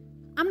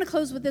 I'm going to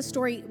close with this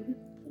story.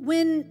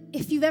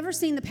 If you've ever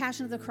seen The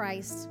Passion of the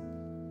Christ,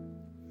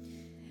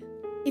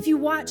 if you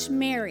watch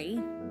Mary,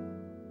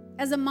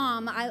 as a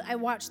mom, I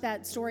watched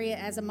that story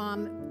as a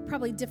mom,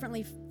 probably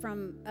differently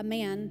from a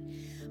man,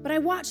 but I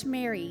watched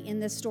Mary in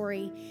this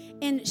story,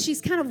 and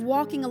she's kind of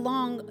walking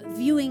along,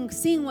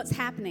 seeing what's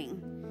happening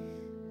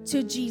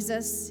to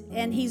Jesus,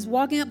 and he's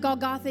walking up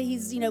Golgotha.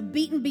 He's,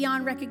 beaten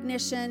beyond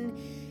recognition,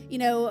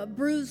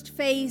 bruised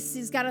face.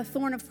 He's got a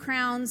thorn of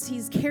crowns.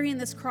 He's carrying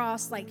this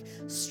cross, like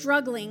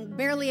struggling,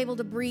 barely able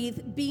to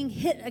breathe, being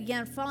hit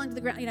again, falling to the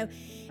ground,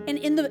 And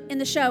in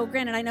the show,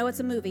 granted, I know it's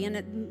a movie, and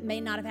it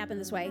may not have happened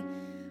this way,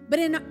 but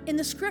in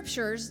the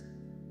scriptures,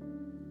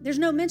 there's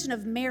no mention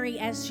of Mary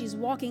as she's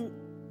walking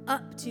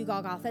up to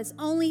Golgotha. It's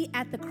only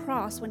at the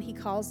cross when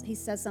he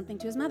says something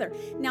to his mother.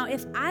 Now,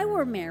 if I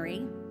were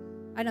Mary,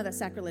 I know that's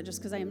sacrilegious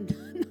because I am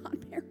not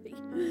Mary,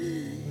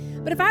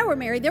 but if I were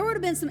Mary, there would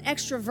have been some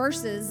extra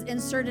verses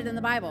inserted in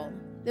the Bible.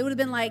 They would have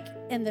been like,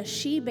 and the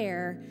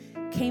she-bear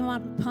came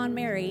upon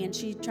Mary and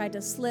she tried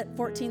to slit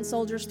 14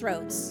 soldiers'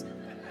 throats.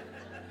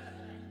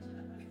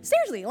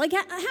 Seriously, like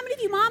how many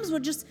of you moms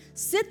would just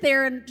sit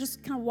there and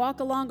just kind of walk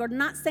along or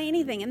not say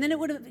anything? And then it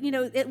would have,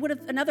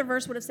 another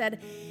verse would have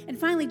said, and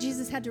finally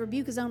Jesus had to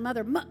rebuke his own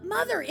mother.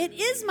 Mother, it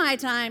is my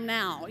time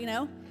now,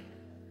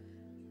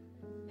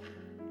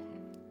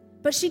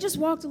 But she just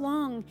walked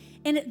along,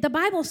 and the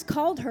Bible's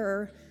called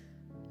her,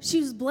 she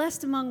was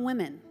blessed among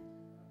women.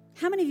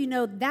 How many of you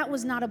know that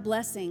was not a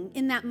blessing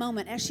in that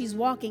moment as she's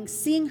walking,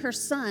 seeing her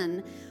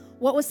son,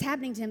 what was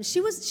happening to him? She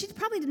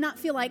probably did not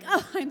feel like,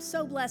 oh, I'm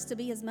so blessed to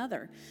be his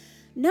mother.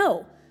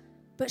 No,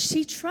 but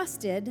she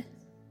trusted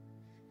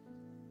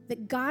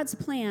that God's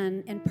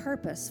plan and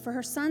purpose for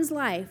her son's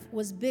life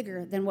was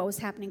bigger than what was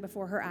happening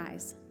before her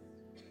eyes.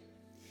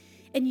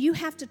 And you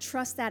have to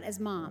trust that as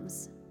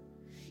moms.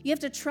 You have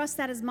to trust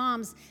that as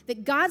moms,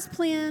 that God's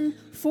plan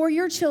for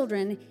your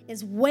children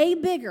is way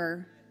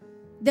bigger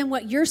than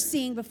what you're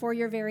seeing before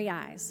your very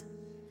eyes.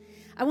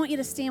 I want you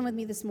to stand with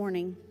me this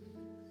morning.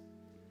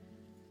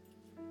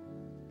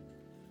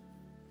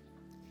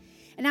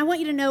 And I want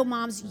you to know,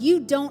 moms, you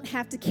don't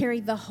have to carry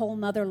the whole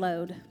mother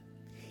load.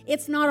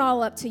 It's not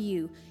all up to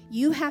you.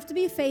 You have to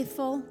be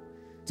faithful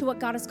to what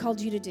God has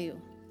called you to do.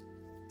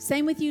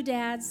 Same with you,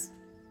 dads.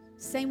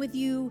 Same with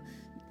you.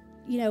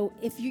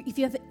 If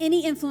you have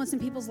any influence in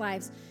people's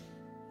lives,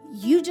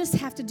 you just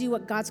have to do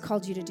what God's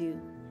called you to do.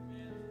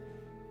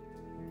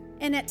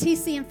 And at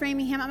TC in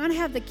Framingham, I'm going to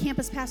have the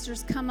campus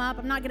pastors come up.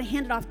 I'm not going to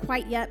hand it off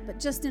quite yet, but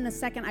just in a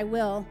second I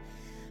will.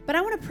 But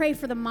I want to pray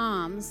for the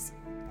moms.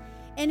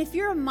 And if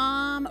you're a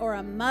mom or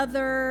a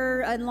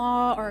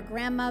mother-in-law or a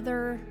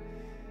grandmother,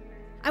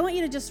 I want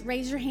you to just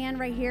raise your hand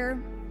right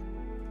here.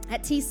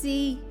 At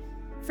TC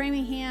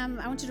Framingham,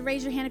 I want you to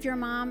raise your hand if you're a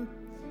mom.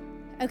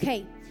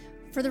 Okay.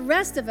 For the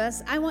rest of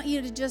us, I want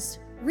you to just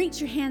reach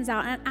your hands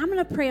out, and I'm going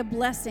to pray a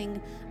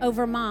blessing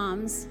over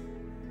moms.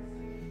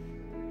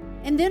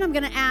 And then I'm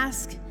going to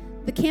ask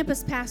the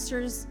campus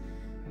pastors,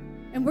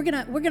 and we're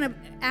going to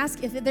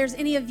ask if there's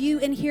any of you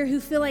in here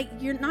who feel like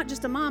you're not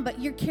just a mom, but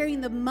you're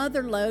carrying the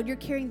mother load, you're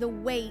carrying the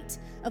weight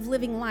of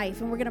living life,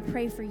 and we're going to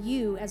pray for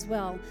you as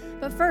well.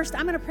 But first,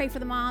 I'm going to pray for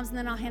the moms, and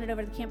then I'll hand it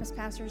over to the campus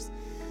pastors.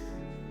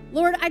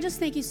 Lord, I just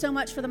thank you so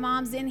much for the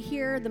moms in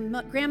here,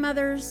 the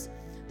grandmothers,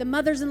 the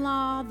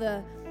mothers-in-law,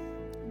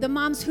 the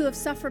moms who have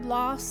suffered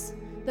loss,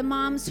 the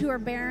moms who are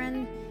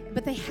barren,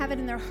 but they have it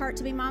in their heart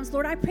to be moms.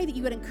 Lord, I pray that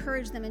you would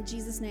encourage them in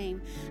Jesus'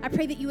 name. I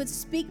pray that you would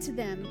speak to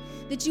them,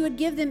 that you would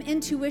give them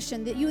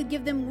intuition, that you would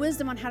give them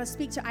wisdom on how to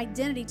speak to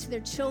identity to their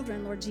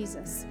children, Lord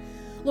Jesus.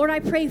 Lord,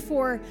 I pray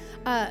for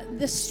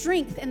the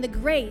strength and the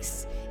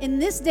grace in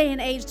this day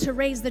and age to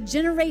raise the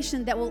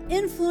generation that will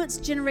influence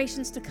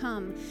generations to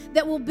come,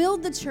 that will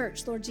build the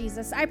church, Lord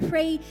Jesus. I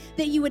pray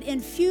that you would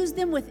infuse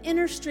them with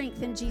inner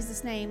strength in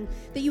Jesus' name,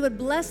 that you would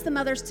bless the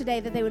mothers today,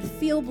 that they would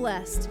feel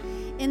blessed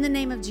in the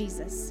name of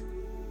Jesus.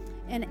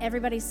 And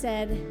everybody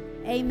said,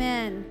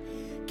 amen.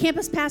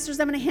 Campus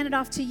pastors, I'm going to hand it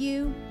off to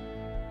you.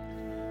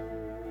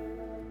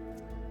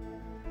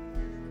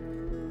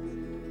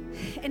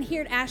 And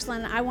here at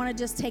Ashland, I want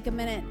to just take a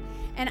minute,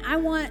 and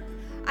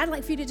I'd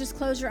like for you to just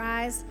close your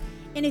eyes.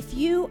 And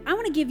I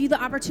want to give you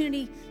the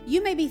opportunity.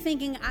 You may be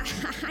thinking,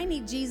 I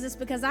need Jesus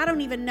because I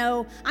don't even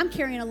know, I'm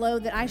carrying a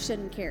load that I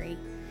shouldn't carry.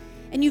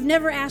 And you've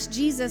never asked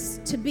Jesus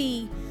to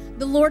be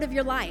the Lord of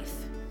your life.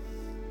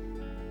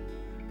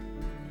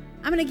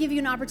 I'm going to give you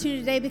an opportunity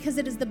today because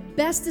it is the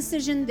best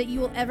decision that you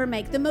will ever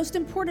make, the most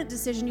important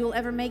decision you will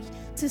ever make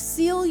to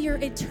seal your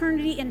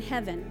eternity in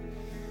heaven.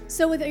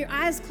 So with your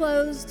eyes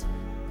closed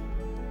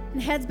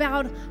and heads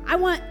bowed,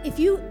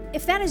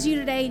 if that is you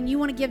today and you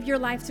want to give your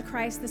life to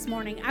Christ this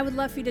morning, I would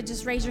love for you to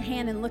just raise your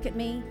hand and look at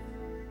me.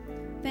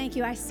 Thank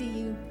you. I see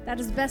you. That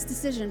is the best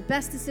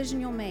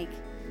decision you'll make.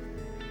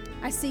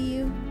 I see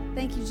you.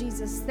 Thank you,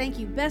 Jesus. Thank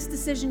you. Best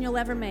decision you'll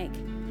ever make.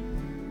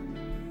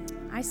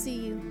 I see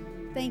you.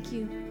 Thank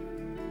you.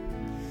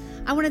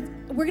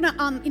 We're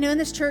gonna, in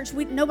this church,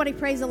 nobody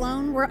prays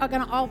alone. We're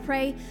gonna all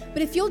pray.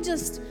 But if you'll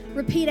just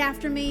repeat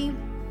after me,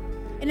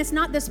 and it's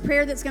not this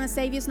prayer that's gonna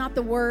save you, it's not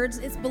the words,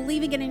 it's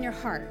believing it in your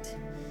heart.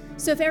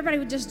 So if everybody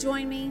would just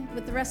join me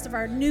with the rest of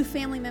our new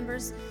family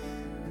members,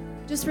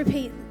 just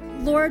repeat,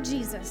 Lord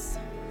Jesus,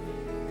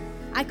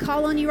 I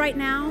call on you right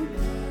now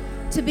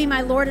to be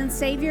my Lord and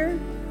Savior.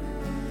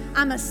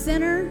 I'm a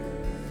sinner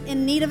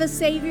in need of a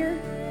Savior,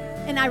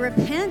 and I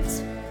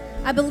repent.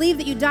 I believe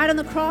that you died on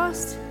the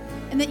cross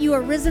and that you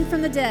are risen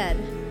from the dead.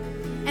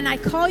 And I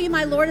call you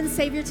my Lord and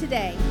Savior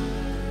today.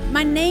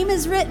 My name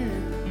is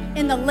written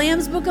in the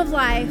Lamb's Book of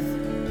Life,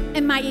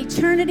 and my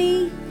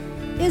eternity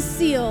is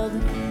sealed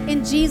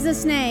in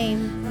Jesus'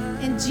 name.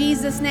 In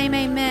Jesus' name,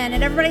 amen.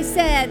 And everybody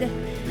said,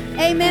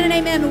 amen and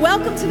amen.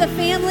 Welcome to the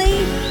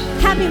family.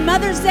 Happy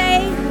Mother's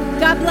Day.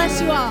 God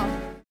bless you all.